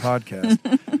 6 of her podcast.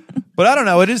 But I don't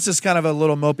know. It is just kind of a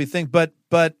little mopey thing. But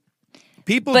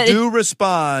people do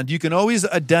respond. You can always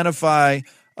identify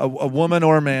a woman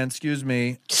or a man, excuse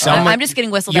me. I'm just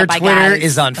getting whistled at by guys. Your Twitter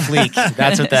is on fleek.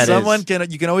 That's what that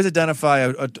is. You can always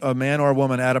identify a man or a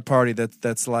woman at a party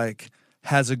that's like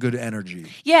has a good energy.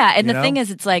 Yeah, and the thing is,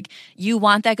 it's like you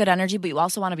want that good energy, but you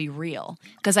also want to be real.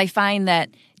 Because I find that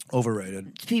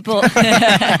overrated people,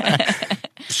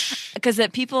 because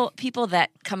people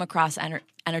that come across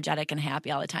energetic and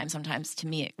happy all the time, sometimes to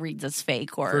me it reads as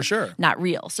fake or for sure not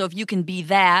real. So if you can be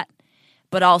that,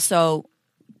 but also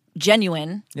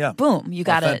genuine, boom, you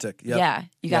got authentic. It. Yep.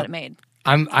 You got it made.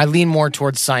 I lean more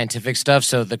towards scientific stuff,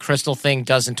 so the crystal thing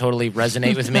doesn't totally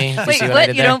resonate with me. Wait,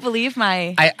 what? You don't believe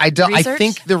my I don't. research? I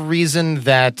think the reason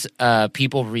that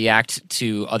people react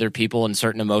to other people in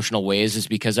certain emotional ways is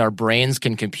because our brains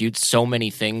can compute so many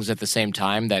things at the same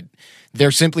time that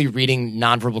they're simply reading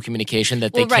nonverbal communication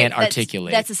that they can't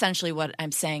articulate. That's essentially what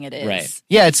I'm saying it is. Right.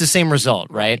 Yeah, it's the same result,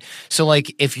 right? So,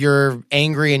 like, if you're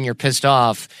angry and you're pissed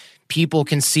off, people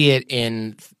can see it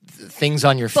in things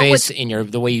on your face, in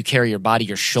the way you carry your body,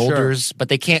 your shoulders, but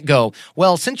they can't go,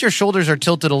 well, since your shoulders are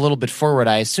tilted a little bit forward,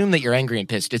 I assume that you're angry and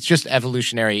pissed. It's just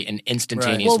evolutionary and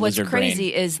instantaneous lizard brain reaction. Well, what's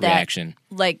crazy is that,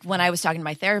 like, when I was talking to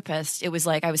my therapist, it was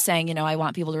like I was saying, I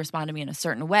want people to respond to me in a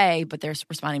certain way, but they're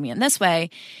responding to me in this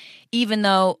way. Even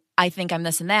though I think I'm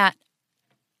this and that,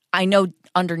 I know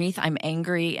underneath I'm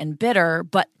angry and bitter,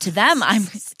 but to them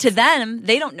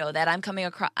they don't know that I'm coming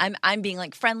across. I'm being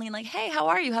like friendly and like, hey, how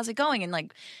are you? How's it going? And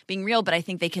like being real, but I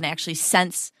think they can actually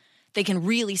sense they can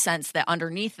really sense that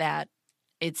underneath that,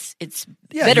 it's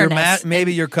Yeah, bitterness.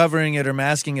 maybe you're covering it or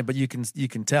masking it, but you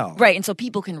can tell. Right, and so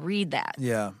people can read that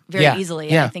very easily.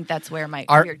 And I think that's where my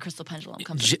weird crystal pendulum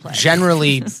comes into play.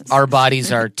 Generally, our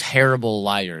bodies are terrible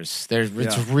liars.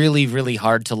 It's really, really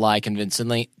hard to lie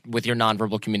convincingly with your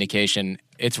nonverbal communication.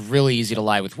 It's really easy to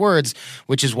lie with words,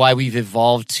 which is why we've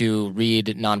evolved to read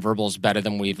nonverbals better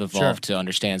than we've evolved to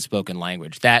understand spoken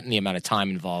language. That and the amount of time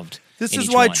involved. This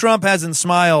is why Trump hasn't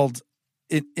smiled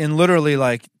in literally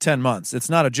like 10 months. It's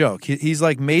not a joke. He's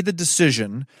like made the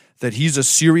decision that he's a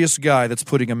serious guy that's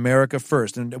putting America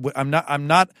first. And I'm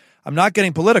not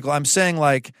getting political. I'm saying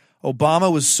like Obama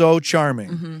was so charming.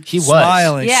 Mm-hmm. He was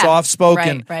smiling,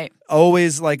 soft-spoken, right.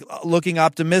 always like looking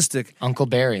optimistic. Uncle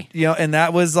Barry. And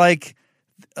that was like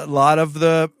a lot of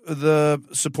the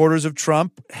supporters of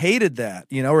Trump hated that,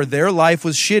 or their life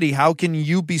was shitty. How can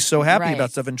you be so happy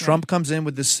about stuff? And Trump comes in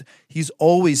with this, he's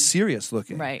always serious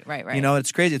looking. Right.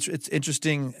 It's crazy. It's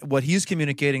interesting what he's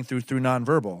communicating through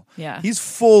nonverbal. Yeah. He's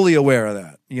fully aware of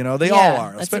that. They all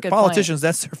are. That's a good Politicians, point.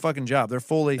 That's their fucking job. They're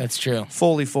fully That's true.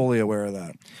 Fully aware of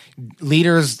that.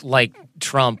 Leaders like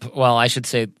Trump, well, I should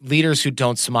say leaders who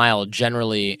don't smile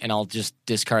generally, and I'll just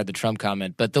discard the Trump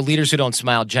comment, but the leaders who don't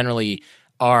smile generally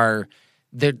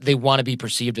they want to be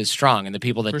perceived as strong, and the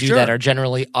people that do that are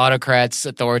generally autocrats,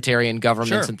 authoritarian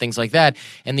governments, and things like that.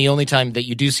 And the only time that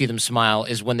you do see them smile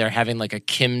is when they're having like a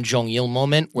Kim Jong-il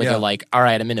moment where they're like, all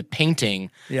right, I'm in a painting.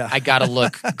 I gotta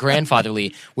look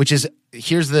grandfatherly, which is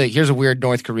here's a weird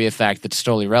North Korea fact that's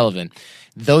totally relevant.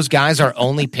 Those guys are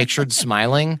only pictured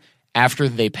smiling after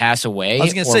they pass away I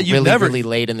was gonna or say, really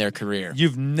late in their career.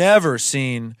 You've never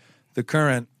seen the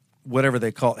current whatever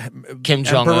they call it, Kim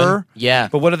Jong-un. Yeah.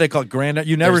 But what do they call it? Grand?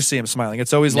 You never see him smiling.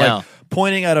 It's always like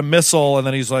pointing at a missile and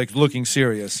then he's like looking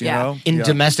serious, you know? In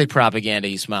domestic propaganda,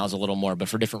 he smiles a little more, but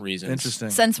for different reasons.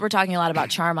 Interesting. Since we're talking a lot about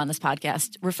charm on this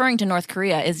podcast, referring to North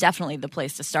Korea is definitely the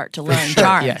place to start to learn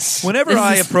charm. Yes. Whenever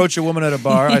I approach a woman at a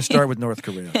bar, I start with North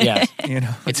Korea. Yeah.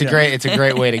 It's a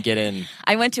great way to get in.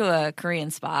 I went to a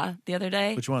Korean spa the other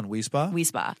day. Which one? We Spa? We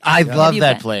Spa. I love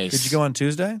that place. Did you go on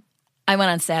Tuesday? I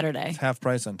went on Saturday. It's half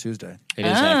price on Tuesday. It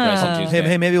is half price on Tuesday.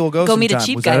 Hey, maybe we'll go sometime. Meet a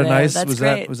cheap was guy that a there. nice? That's was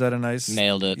great. Was that a nice?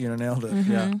 Nailed it. Nailed it.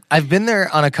 Mm-hmm. Yeah. I've been there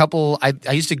on a couple. I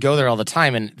used to go there all the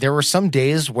time, and there were some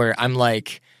days where I'm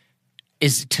like,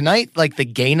 is tonight like the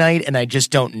gay night and I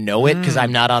just don't know it because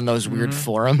I'm not on those weird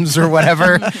forums or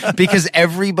whatever? Because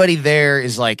everybody there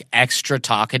is like extra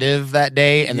talkative that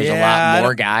day and there's a lot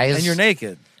more guys. And you're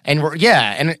naked. And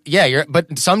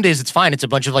but some days it's fine. It's a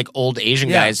bunch of like old Asian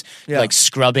guys like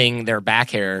scrubbing their back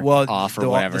hair off or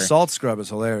whatever. The salt scrub is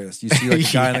hilarious. You see like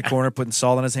a guy in the corner putting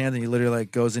salt on his hands and he literally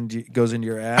like goes into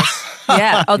your ass.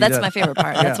 Yeah. Oh, that's my favorite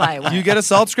part. That's why I went. Do you get a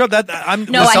salt scrub? No, I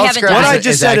haven't done What I it.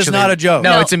 just said is not a joke.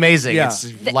 No, it's amazing. Yeah. It's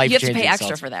You life-changing. have to pay extra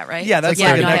salt. for that, right? Yeah, that's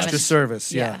like an I extra haven't-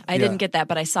 service. Yeah. I didn't get that,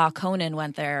 but I saw Conan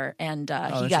went there and he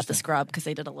got the interesting. scrub because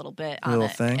they did a little bit on Little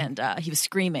it. thing? And he was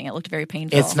screaming. It looked very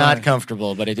painful. It's not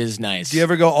comfortable, but it is nice. Do you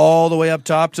ever go all the way up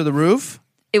top to the roof?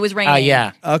 It was raining.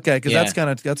 Yeah. Okay, because that's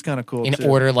kind of cool. And too.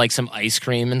 order like some ice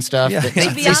cream and stuff. Yeah.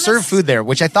 They serve food there,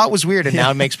 which I thought was weird, and now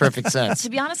it makes perfect sense. To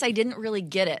be honest, I didn't really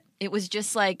get it. It was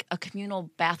just like a communal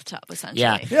bathtub, essentially.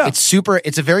 Yeah.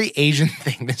 It's a very Asian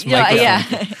thing. This microphone.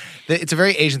 Yeah. It's a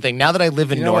very Asian thing. Now that I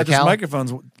live in You know what? This NorCal,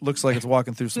 microphone looks like it's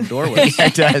walking through some doorways.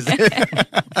 it does.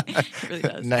 It really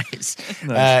does. Nice.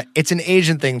 It's an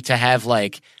Asian thing to have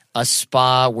like a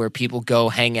spa where people go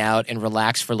hang out and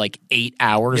relax for like 8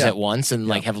 hours at once and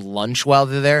like have lunch while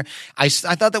they're there. I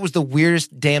thought that was the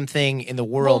weirdest damn thing in the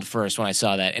world first when I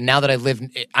saw that. And now that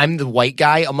I'm the white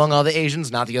guy among all the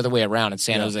Asians, not the other way around in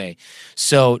San Jose.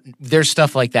 So there's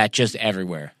stuff like that just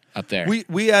everywhere up there.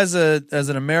 We as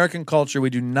an American culture, we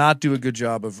do not do a good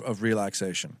job of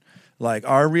relaxation. Like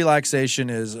our relaxation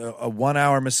is a 1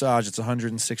 hour massage. It's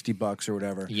 $160 or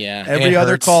whatever. Yeah. Every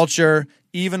other culture,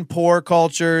 even poor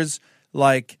cultures,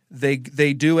 like they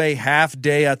do a half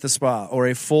day at the spa or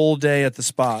a full day at the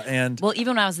spa. And Well,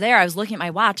 even when I was there, I was looking at my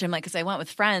watch. I'm like, because I went with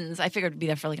friends, I figured it'd be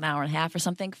there for like an hour and a half or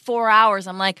something. 4 hours.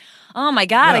 I'm like, oh my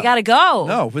God, I gotta go.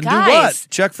 no, but Guys. do what?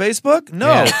 Check Facebook? No,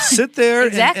 Yeah. sit there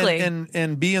Exactly.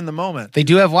 and be in the moment. They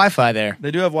do have Wi-Fi there.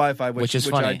 They do have Wi-Fi, Which is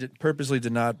I funny. purposely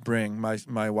did not bring my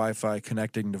Wi-Fi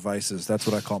connecting devices. That's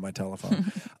what I call my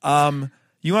telephone.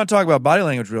 You want to talk about body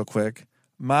language real quick?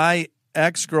 My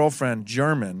ex-girlfriend,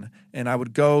 German, and I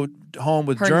would go home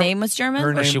with Her German. name was German?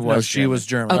 Her Or name, she no, was she German. was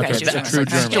German. Okay, That's she was a German. true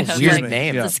Okay. German. That's a weird Excuse me.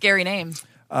 name. Yeah. It's a scary name.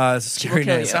 Scary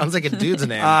kill name. you. Sounds like a dude's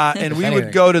name. And we Anyway.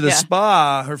 would go to the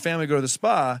spa. Her family would go to the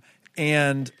spa,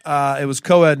 and it was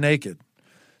co-ed naked.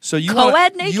 So you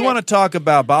Co-ed naked? You want to talk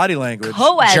about body language?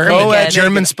 Co-ed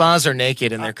German spas are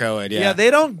naked in their co-ed. Yeah, they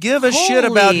don't give a shit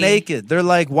about naked. They're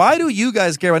like, why do you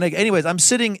guys care about naked? Anyways, I'm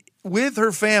sitting with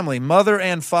her family, mother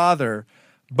and father,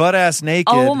 butt ass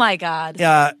naked. Oh my God.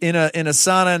 Yeah, in a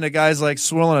sauna, and the guy's like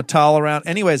swirling a towel around.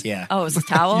 Anyways, yeah. Oh, it was a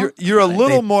towel? You're a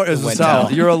little more. It was a wet towel.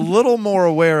 towel. You're a little more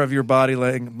aware of your body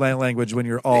language when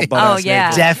you're all butt ass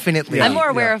naked. Definitely. I'm more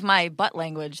aware of my butt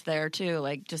language there too.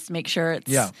 Like, just make sure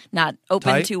it's not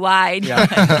open Tight? too wide.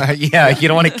 Yeah, you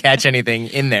don't want to catch anything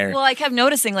in there. Well, I kept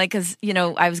noticing, like, because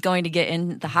I was going to get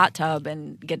in the hot tub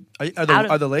and get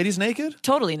Are the ladies naked?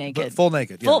 totally naked, Full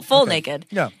naked. Yeah. full Okay. naked.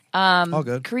 Yeah. All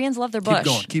good. Koreans love their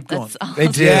bush. Keep going. That's They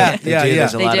do. Yeah, They yeah, do. yeah.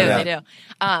 There's a They lot do. of They that.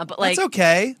 do. But like, That's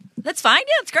okay. that's fine.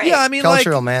 Yeah, it's great. Yeah, I mean,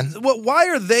 Cultural, man. Why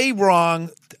are they wrong?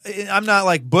 I'm not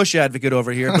like Bush advocate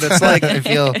over here, but it's like I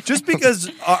feel just because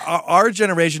our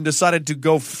generation decided to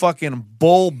go fucking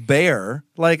bull bear.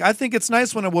 Like, I think it's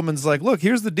nice when a woman's like, "Look,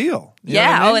 here's the deal." You know what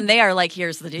I mean? and they are like,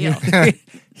 here's the deal.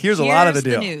 Here's a lot of the Here's the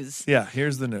deal. news. Yeah,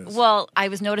 here's the news. Well, I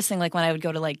was noticing, like, when I would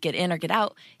go to like get in or get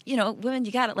out, women,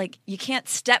 you got it. Like, you can't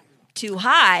step too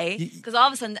high because all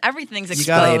of a sudden everything's exposed.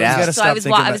 gotta- you gotta so stop I was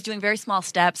thinking I that- was doing very small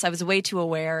steps. I was way too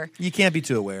aware. You can't be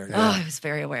too aware. Oh, I was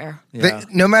very aware. Yeah.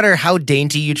 no matter how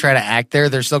dainty you try to act there,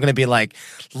 they're still going to be like,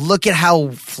 look at how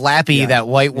flappy that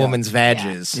white woman's vag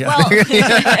is. Yeah. Well,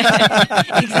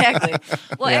 exactly.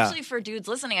 Well, Yeah. actually, for dudes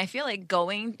listening, I feel like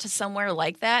going to somewhere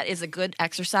like that is a good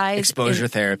exercise. Exposure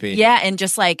therapy. Yeah, and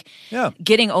just like Yeah.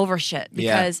 getting over shit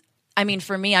Yeah. because. I mean,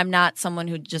 for me, I'm not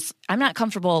someone I'm not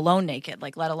comfortable alone naked,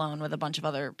 like let alone with a bunch of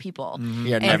other people.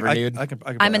 You're And never nude. I can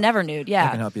I'm a never nude, I can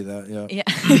yeah. help you that. Yeah.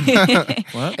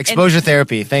 Yeah. Exposure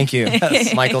therapy. Thank you,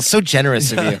 Michael. So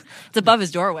generous of you. It's above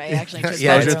his doorway, actually. to his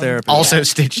Yeah, bedroom. Exposure therapy. Also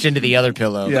stitched into the other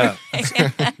pillow. Yeah.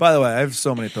 By the way, I have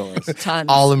so many pillows. Tons.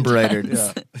 All embroidered.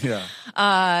 Yeah.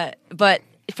 But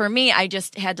for me, I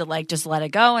just had to just let it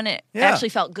go, and it Yeah. actually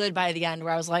felt good by the end,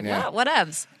 where I was like, Yeah.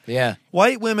 whatevs. Yeah.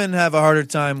 White women have a harder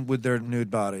time with their nude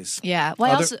bodies. Yeah. Well,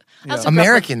 I Other- also yeah. grew up with-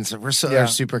 Americans, Yeah. are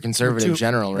super conservative in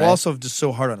general, right? We're also just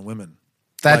so hard on women.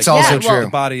 That's Like, also Yeah, well- true.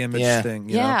 The body image Yeah. thing.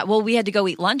 You Yeah, know? well, we had to go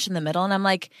eat lunch in the middle, and I'm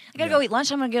like, I gotta go eat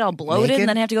lunch. I'm gonna get all bloated, Naked? and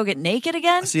then have to go get naked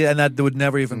again. See, and that would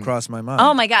never even cross my mind.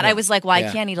 Oh my god! I was like, well, Yeah.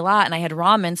 I can't eat a lot, and I had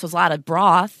ramen, so it was a lot of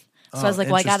broth. So I was like,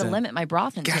 well, I got to interesting. limit my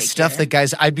broth intake. God, stuff here. that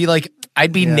guys, I'd be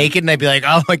naked and I'd be like,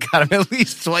 oh my God, I'm at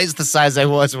least twice the size I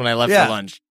was when I left Yeah. for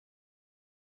lunch.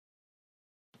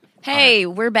 Hey,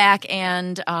 we're back,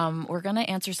 and we're gonna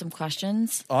answer some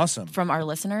questions Awesome. from our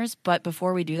listeners. But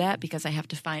before we do that, because I have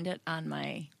to find it on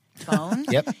my phone,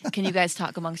 Yep. can you guys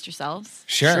talk amongst yourselves?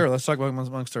 Sure. Let's talk about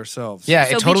amongst ourselves. Yeah, So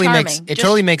it be totally charming. makes Just-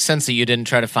 totally makes sense that you didn't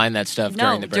try to find that stuff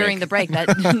No, during the break. That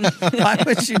Why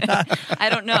would you not? I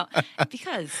don't know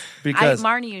because Because-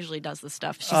 Marnie usually does the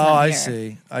stuff. She's Oh, not I here.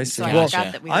 see. I see. So I Well,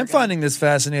 forgot that we were I'm going. finding this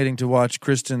fascinating to watch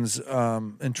Kristen's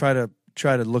and try to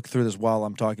look through this while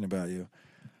I'm talking about you.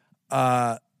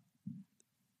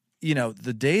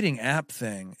 The dating app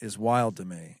thing is wild to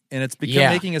me, and it's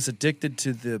making us addicted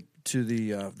to the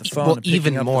phone. Well, and picking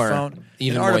even up more. the phone.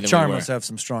 Even and Art more of than we Charm were. must have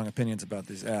some strong opinions about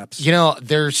these apps. You know,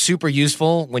 they're super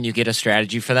useful when you get a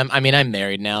strategy for them. I mean, I'm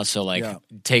married now, so Yeah.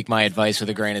 take my advice with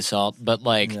a grain of salt. But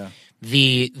Yeah.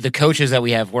 the coaches that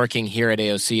we have working here at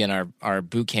AOC and our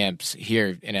boot camps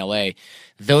here in LA,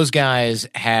 those guys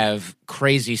have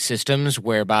crazy systems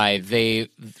whereby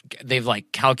they've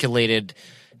like calculated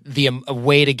a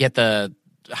way to get the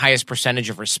highest percentage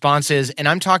of responses. And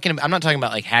I'm not talking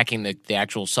about like hacking the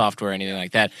actual software or anything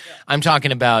like that. I'm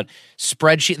talking about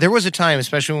spreadsheet. There was a time,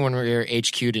 especially when we were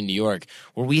HQ'd in New York,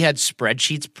 where we had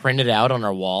spreadsheets printed out on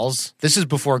our walls. This is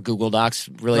before Google Docs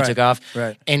really Right, took off.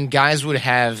 right. And guys would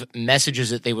have messages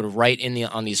that they would write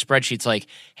on these spreadsheets like,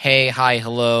 hey, hi,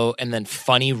 hello, and then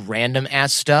funny random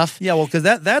ass stuff. Yeah, well, because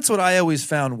that's what I always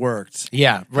found worked.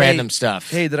 Yeah, random Hey, stuff.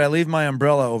 Hey, did I leave my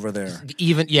umbrella over there? And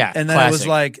And then classic. it was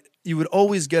like you would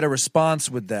always get a response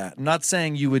with that. I'm not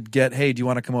saying you would get, "Hey, do you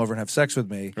want to come over and have sex with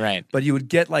me?" Right. But you would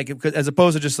get like, as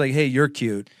opposed to just like, "Hey, you're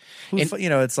cute."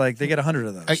 It's like they get 100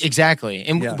 of those. Exactly.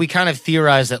 And Yeah. we kind of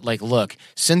theorize that, like, look,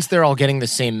 since they're all getting the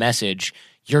same message,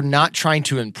 you're not trying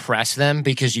to impress them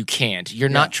because you can't. You're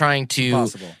not trying to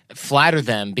Impossible. flatter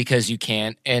them because you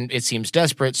can't, and it seems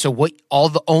desperate. So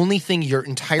the only thing, your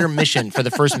entire mission for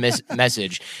the first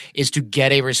message is to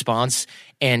get a response,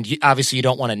 and obviously you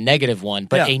don't want a negative one,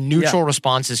 but Yeah, a neutral yeah.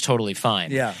 response is totally fine.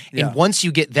 Yeah, And yeah. once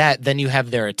you get that, then you have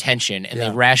their attention, and they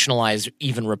Yeah. rationalize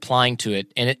even replying to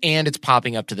it, and it's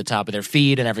popping up to the top of their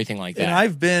feed and everything like that. And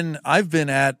I've been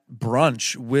at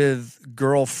brunch with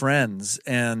girlfriends,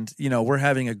 and we're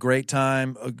having a great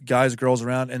time, guys, girls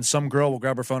around, and some girl will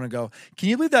grab her phone and go, "Can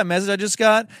you believe that message I just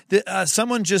got?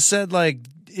 Someone just said like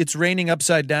it's raining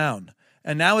upside down.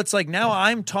 And now it's like, now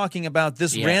I'm talking about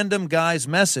this random guy's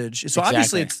message. So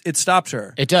obviously it stopped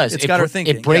her. It does. It's got her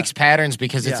thinking. It breaks patterns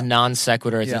because it's non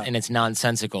sequitur and it's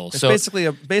nonsensical. It's so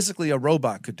basically a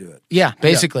robot could do it. Yeah,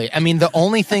 basically. Yeah. I mean, the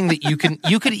only thing that you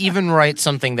could even write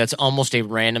something that's almost a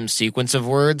random sequence of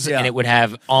words and it would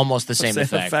have almost the same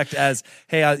effect as,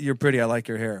 hey, you're pretty, I like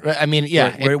your hair. I mean,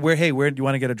 yeah. Where do you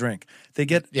want to get a drink? They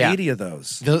get 80 of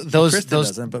those. Those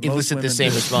but elicit the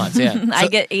same response, yeah. I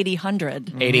get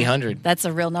 800. 800. That's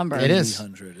a real number. It is.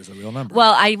 800 is a real number.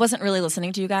 Well, I wasn't really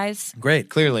listening to you guys. Great.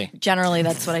 Clearly. Generally,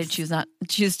 that's what I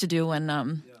choose to do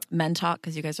when men talk,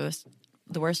 because you guys are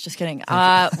the worst. Just kidding.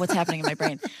 What's happening in my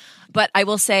brain? But I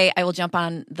will say, I will jump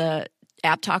on the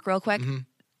app talk real quick. Mm-hmm.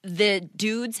 The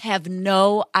dudes have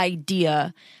no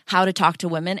idea how to talk to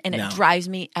women, and it drives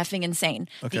me effing insane.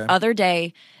 Okay. The other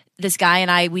day, this guy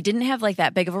and we didn't have like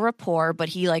that big of a rapport, but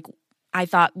he I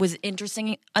thought was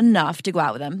interesting enough to go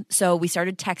out with him. So we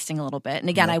started texting a little bit. And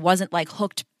again, I wasn't like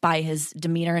hooked by his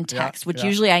demeanor and text, which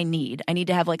usually I need. I need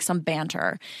to have like some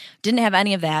banter. Didn't have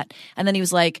any of that. And then he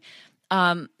was like,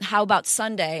 how about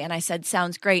Sunday? And I said,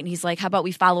 sounds great. And he's like, how about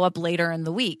we follow up later in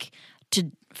the week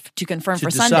to confirm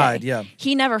for decide, Sunday? Yeah.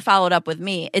 He never followed up with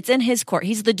me. It's in his court.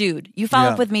 He's the dude. You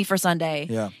follow up with me for Sunday.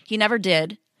 Yeah. He never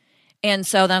did. And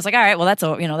so then I was like, all right, well,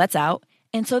 that's out.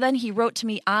 And so then he wrote to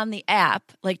me on the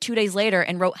app like 2 days later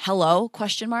and wrote hello ?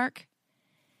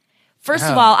 First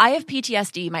of all, I have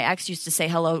PTSD. My ex used to say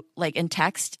hello like in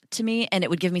text to me, and it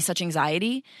would give me such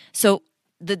anxiety. So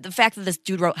the fact that this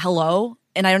dude wrote hello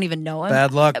and I don't even know him.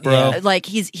 Bad luck, bro. Like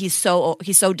he's so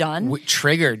done.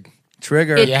 Triggered.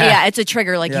 It's a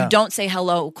trigger. Like you don't say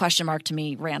hello ? To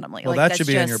me randomly. Well, like, that should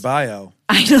be in your bio.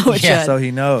 I know it should. So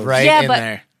he knows. Right in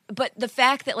there. But the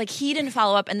fact that like he didn't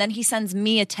follow up and then he sends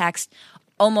me a text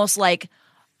almost like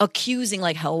accusing,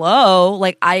 like, hello,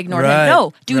 like I ignored him.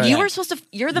 No, dude, you were supposed to,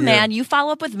 you're the man, you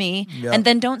follow up with me and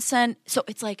then don't send. So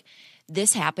it's like,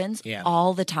 this happens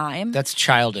all the time. That's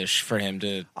childish for him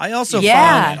to. I also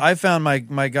found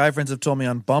my guy friends have told me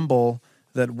on Bumble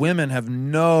that women have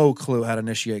no clue how to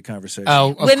initiate conversation.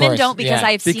 Oh, of women course. don't because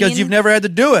I've seen... Because you've never had to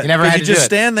do it. You just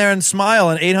stand there and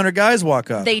smile and 800 guys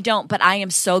walk up. They don't, but I am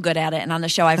so good at it. And on the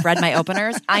show, I've read my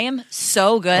openers. I am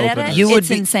so good at it. It's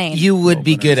insane. You would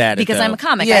be good at it, because though. I'm a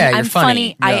comic. Yeah, I'm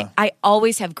funny. Yeah. I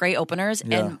always have great openers.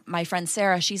 And my friend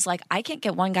Sarah, she's like, I can't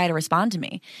get one guy to respond to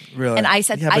me. Really? And I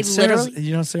said, I literally...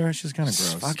 You know Sarah? She's kind of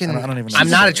gross. I don't even know. I'm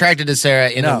not attracted to Sarah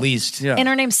in the least. And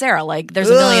her name's Sarah. Like, there's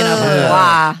a million of them.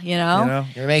 Blah, you know?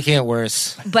 You're making it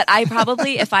worse. But I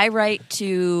probably, if I write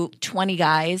to 20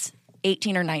 guys,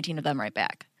 18 or 19 of them write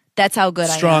back. That's how good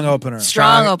I am. Strong opener.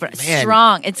 Strong opener. Man.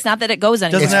 Strong. It's not that it goes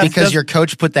anywhere. It's because your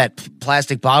coach put that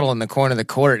plastic bottle in the corner of the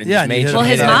court and just made you Well,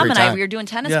 his hit mom every and time. I, we were doing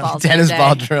tennis balls. Tennis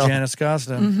ball drill. Janice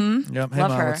Costa. Mm-hmm. Yep. Hey, Love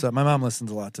Mom, her. what's up? My mom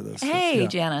listens a lot to this. Hey,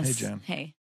 Janice. Hey, Jan.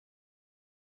 Hey.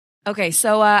 Okay,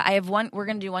 so I have one. We're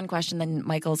going to do one question, then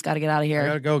Michael's got to get out of here. I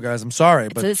got to go, guys. I'm sorry.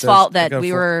 It's his fault that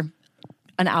we were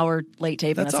an hour late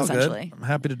taping That's this, all essentially. good. I'm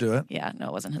happy to do it. Yeah, no,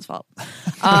 it wasn't his fault.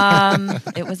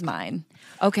 It was mine.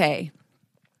 Okay.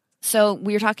 So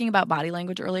we were talking about body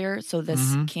language earlier, so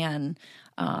this can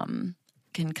kind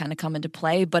of come into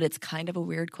play, but it's kind of a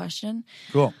weird question.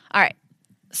 Cool. All right.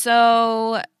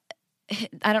 So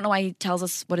I don't know why he tells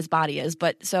us what his body is,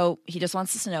 but so he just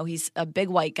wants us to know he's a big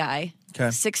white guy. Okay.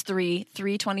 6'3",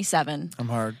 327. I'm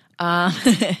hard.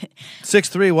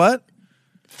 6'3", what?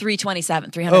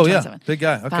 327. Oh, yeah. Big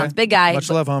guy. Okay. Pounds. Big guy. Much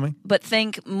love, homie. But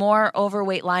think more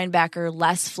overweight linebacker,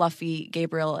 less fluffy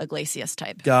Gabriel Iglesias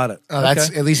type. Got it. Oh, that's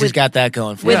at least he's got that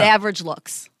going for with him. average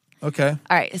looks. Okay.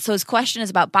 All right. So his question is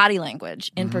about body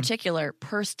language, in particular,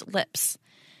 pursed lips,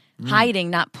 hiding,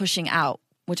 not pushing out,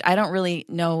 which I don't really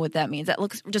know what that means. That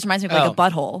just reminds me of like a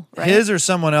butthole, right? His or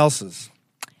someone else's?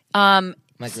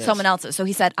 Someone else's. So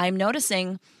he said, I'm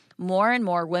noticing more and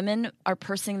more women are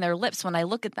pursing their lips when I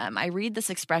look at them. I read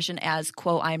this expression as,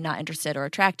 quote, I'm not interested or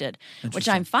attracted, which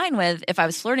I'm fine with if I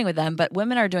was flirting with them, but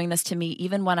women are doing this to me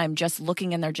even when I'm just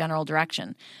looking in their general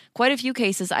direction. Quite a few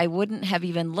cases, I wouldn't have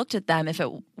even looked at them if it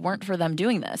weren't for them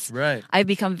doing this. Right. I've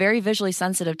become very visually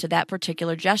sensitive to that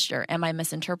particular gesture. Am I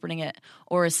misinterpreting it,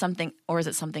 or is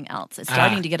it something else? It's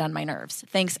starting to get on my nerves.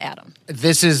 Thanks, Adam.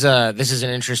 This is an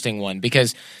interesting one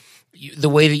because the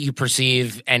way that you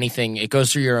perceive anything, it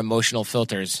goes through your emotional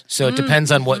filters. So it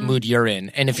depends on what mood you're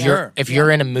in. And if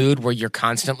you're in a mood where you're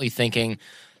constantly thinking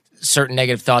certain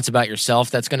negative thoughts about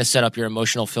yourself, that's going to set up your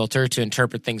emotional filter to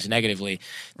interpret things negatively.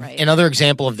 Right. Another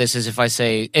example of this is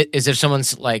if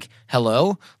someone's like,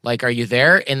 hello, like, are you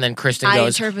there? And then Kristen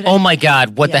goes, oh my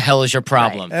God, what the hell is your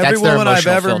problem? Right. That's Every their woman I've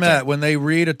emotional ever filter. met, when they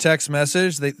read a text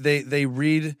message, they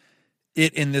read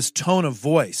it in this tone of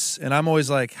voice, and I'm always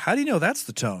like, how do you know that's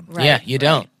the tone? Right, yeah, you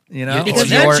don't. You know, Because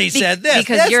then she said this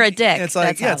because you're a dick. It's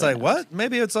like, That's it's how like what?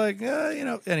 Maybe it's like,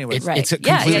 anyway. It's, Right. it's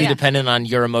Yeah, completely yeah. dependent on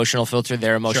your emotional filter,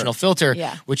 their emotional filter,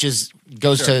 Yeah. which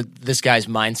goes to this guy's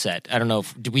mindset. I don't know.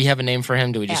 Do we have a name for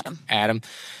him? Do we just Adam?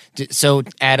 So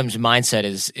Adam's mindset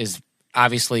is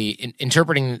obviously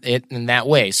interpreting it in that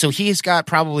way. So he's got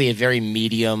probably a very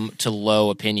medium to low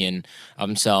opinion of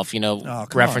himself.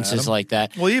 References like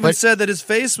that. Well, he even said that his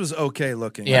face was okay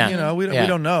looking. Yeah. We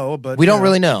don't know, but we don't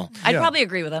really know. I'd probably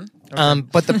agree with him.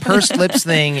 But the pursed lips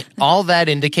thing, all that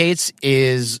indicates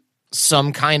is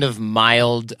some kind of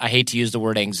mild, I hate to use the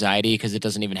word anxiety because it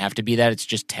doesn't even have to be that. It's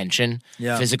just tension,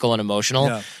 physical and emotional.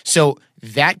 Yeah. So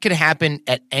that could happen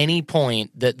at any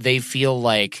point that they feel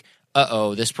like,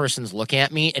 this person's looking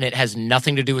at me, and it has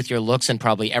nothing to do with your looks and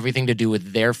probably everything to do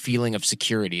with their feeling of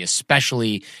security,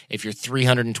 especially if you're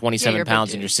 327 you're a big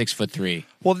pounds and dude. you're 6'3".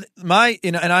 Well,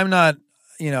 and I'm not,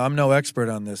 I'm no expert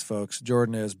on this, folks.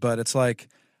 Jordan is, but it's like,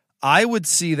 I would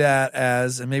see that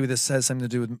as, and maybe this has something to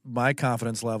do with my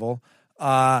confidence level,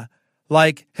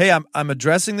 like, hey, I'm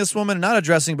addressing this woman, not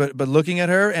addressing, but looking at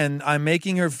her, and I'm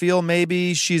making her feel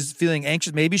maybe she's feeling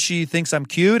anxious. Maybe she thinks I'm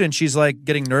cute, and she's like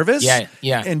getting nervous. Yeah.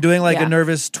 And doing like a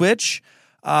nervous twitch.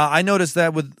 I notice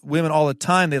that with women all the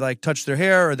time. They like touch their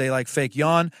hair or they like fake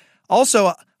yawn.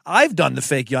 Also, I've done the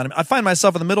fake yawn. I find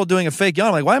myself in the middle doing a fake yawn.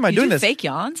 I'm like, why am I doing do this? fake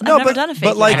yawns? No, I've never done a fake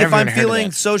but like yawn. if I've I'm never heard of feeling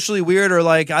that. socially weird or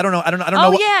like I don't know, I don't know. Oh,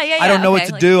 what, yeah, I don't know what okay,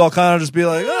 to like- do. I'll kind of just be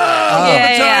like, I'm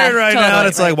tired right now. totally, And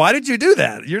it's right. like, why did you do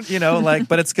that? You're,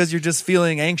 but it's because you're just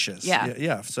feeling anxious. Yeah.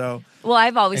 Yeah. So Well,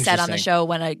 I've always said on the Interesting. show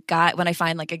when I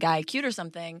find like a guy cute or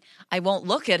something, I won't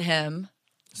look at him.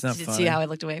 it's not Did you funny. see how I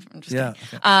looked away from? Just Yeah.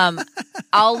 kidding.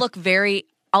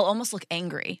 I'll almost look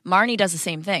angry. Marnie does the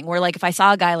same thing. Where like if I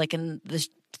saw a guy like in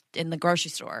the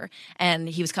grocery store and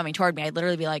he was coming toward me, I'd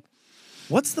literally be like,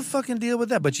 What's the fucking deal with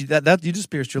that? But you you just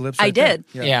pierced your lips. I Right there. did.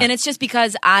 Yeah. And it's just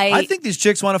because I think these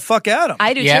chicks want to fuck Adam.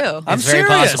 I do Yeah, too. it's I'm very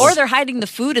serious. possible. Or they're hiding the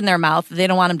food in their mouth. They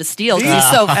don't want him to steal. 'cause These-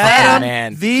 He's so fat. Adam,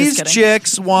 man. these Just kidding.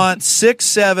 chicks want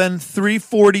 6'7",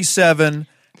 347,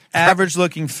 average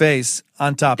looking face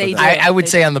on top They of do. that. I would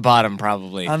say on the bottom,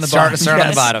 probably. On the start, bottom. Start on the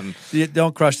Yes. bottom. You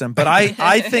don't crush them. But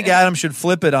I think Adam should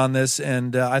flip it on this,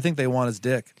 and I think they want his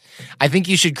dick. I think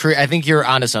you should I think you're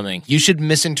onto something. You should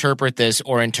misinterpret this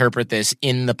or interpret this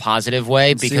in the positive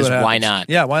way See because what why happens. not?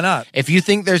 Yeah, why not? If you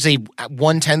think there's a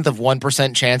 1/10 of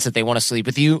 1% chance that they want to sleep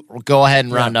with you, go ahead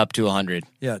and round up to 100.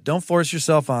 Yeah, don't force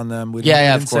yourself on them. We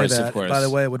Yeah, didn't of say course, that. of course. By the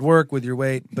way, it would work with your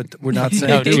weight, but we're not saying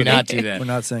No, do it. not do that. We're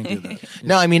not saying do that.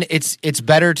 No, I mean it's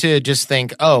better to just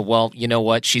think, oh well, you know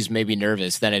what, she's maybe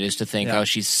nervous, than it is to think, Yeah. oh,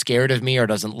 she's scared of me or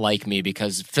doesn't like me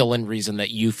because fill in reason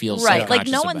that you feel Right. Like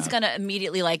self-conscious no one's about. gonna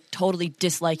immediately like totally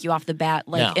dislike you off the bat,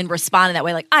 like No. and respond in that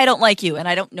way, like I don't like you and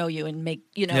I don't know you, and make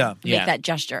Yeah. make Yeah. that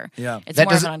gesture. Yeah. It's That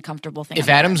more of doesn't- an uncomfortable thing. If on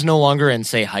their Adam's end. no longer in,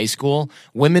 say, high school,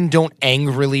 women don't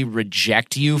angrily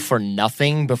reject you for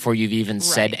nothing before you've even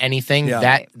said Right. anything.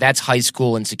 Yeah. That's high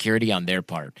school insecurity on their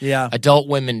part. Yeah. Adult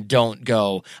women don't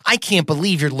go, I can't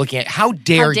believe you're looking at, how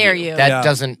dare you? That Yeah.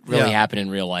 doesn't really Yeah. happen in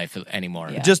real life anymore.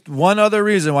 Yeah. Just one other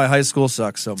reason why high school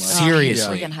sucks so much.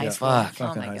 Seriously. Freaking high Yeah. school. Fuck. Oh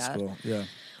Fucking my high god. school. Yeah.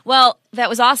 Well, that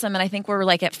was awesome, and I think we're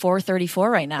like at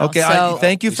 4:34 right now. Okay, So,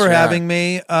 thank you We for sure having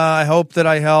me. I hope that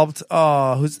I helped.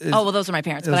 oh well, those are my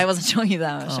parents, but I wasn't showing you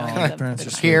them. I was showing my them. parents are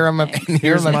sweet. Here I'm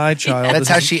Here's my child. That's This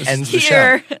how is- she this ends is- the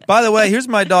Here. show. By the way, here's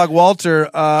my dog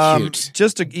Walter. Cute.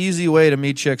 Just an easy way to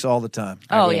meet chicks all the time.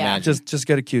 Oh would yeah. imagine. Just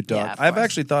get a cute dog. Yeah, of I've course.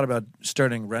 actually thought about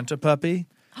starting Rent a Puppy.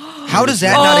 How does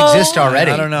that not exist already?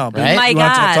 I don't know. Right? My You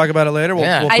want to God. talk about it later? We'll,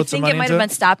 Yeah. we'll I put some think money it might into have been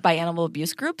stopped by animal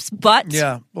abuse groups, but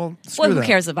Yeah. Well, screw who that.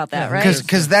 cares about that, Yeah, right?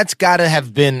 Because that's got to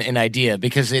have been an idea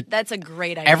because it That's a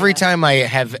great idea. every time I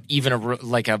have even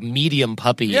like a medium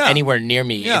puppy Yeah. anywhere near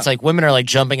me, Yeah. it's like women are like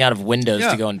jumping out of windows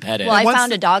Yeah. to go and pet it. Well, I once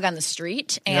found the- a dog on the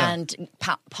street and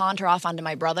pawned her off onto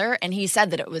my brother, and he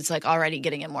said that it was like already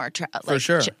getting him more like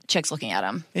sure. chicks looking at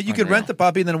him. And you could rent the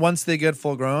puppy, and then once they get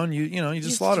full grown, you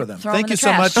just slaughter them. throw 'em Thank in you the so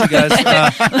trash. much, you guys, for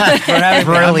having me. I'm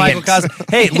Michael Brilliant. Cosmo.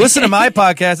 Hey, listen to my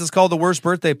podcast. It's called The Worst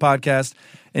Birthday Podcast,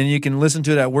 and you can listen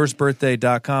to it at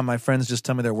worstbirthday.com. My friends just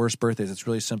tell me their worst birthdays. It's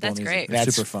really simple That's and easy. great. It's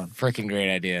That's super fun. freaking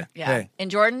great idea. Yeah. Hey. And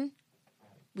Jordan,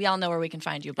 we all know where we can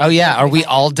find you. but Oh yeah, where can are we find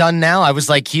all done now? I was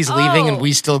like, he's leaving and Oh.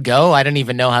 we still go. I didn't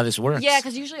even know how this works. you? Yeah,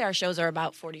 because usually our shows are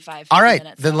about 45 All right,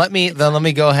 minutes. then so let me it's then fine. let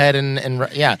me go ahead and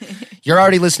yeah. you're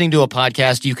already listening to a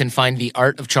podcast, you can find the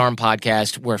Art of Charm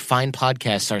podcast where fine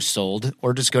podcasts are sold,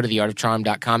 or just go to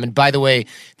theartofcharm.com. And by the way,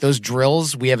 those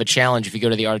drills, we have a challenge. If you go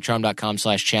to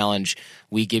theartofcharm.com/challenge,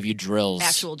 we give you drills.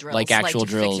 Actual drills. Like actual to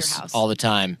drills fix your house. all the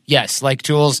time. Yes, like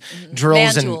tools,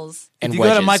 drills, Man and tools. and if you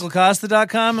wedges. go to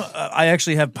michaelcosta.com, I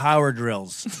actually have power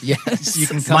drills. Yes. You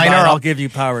can come by, I'll give you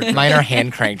power drills. Mine are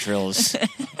hand crank drills.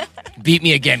 Beat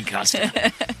me again,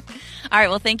 Costa. All right,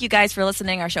 well, thank you guys for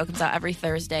listening. Our show comes out every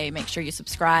Thursday. Make sure you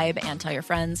subscribe and tell your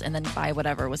friends, and then buy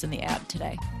whatever was in the ad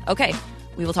today. Okay,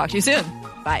 we will talk to you soon.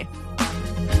 Bye.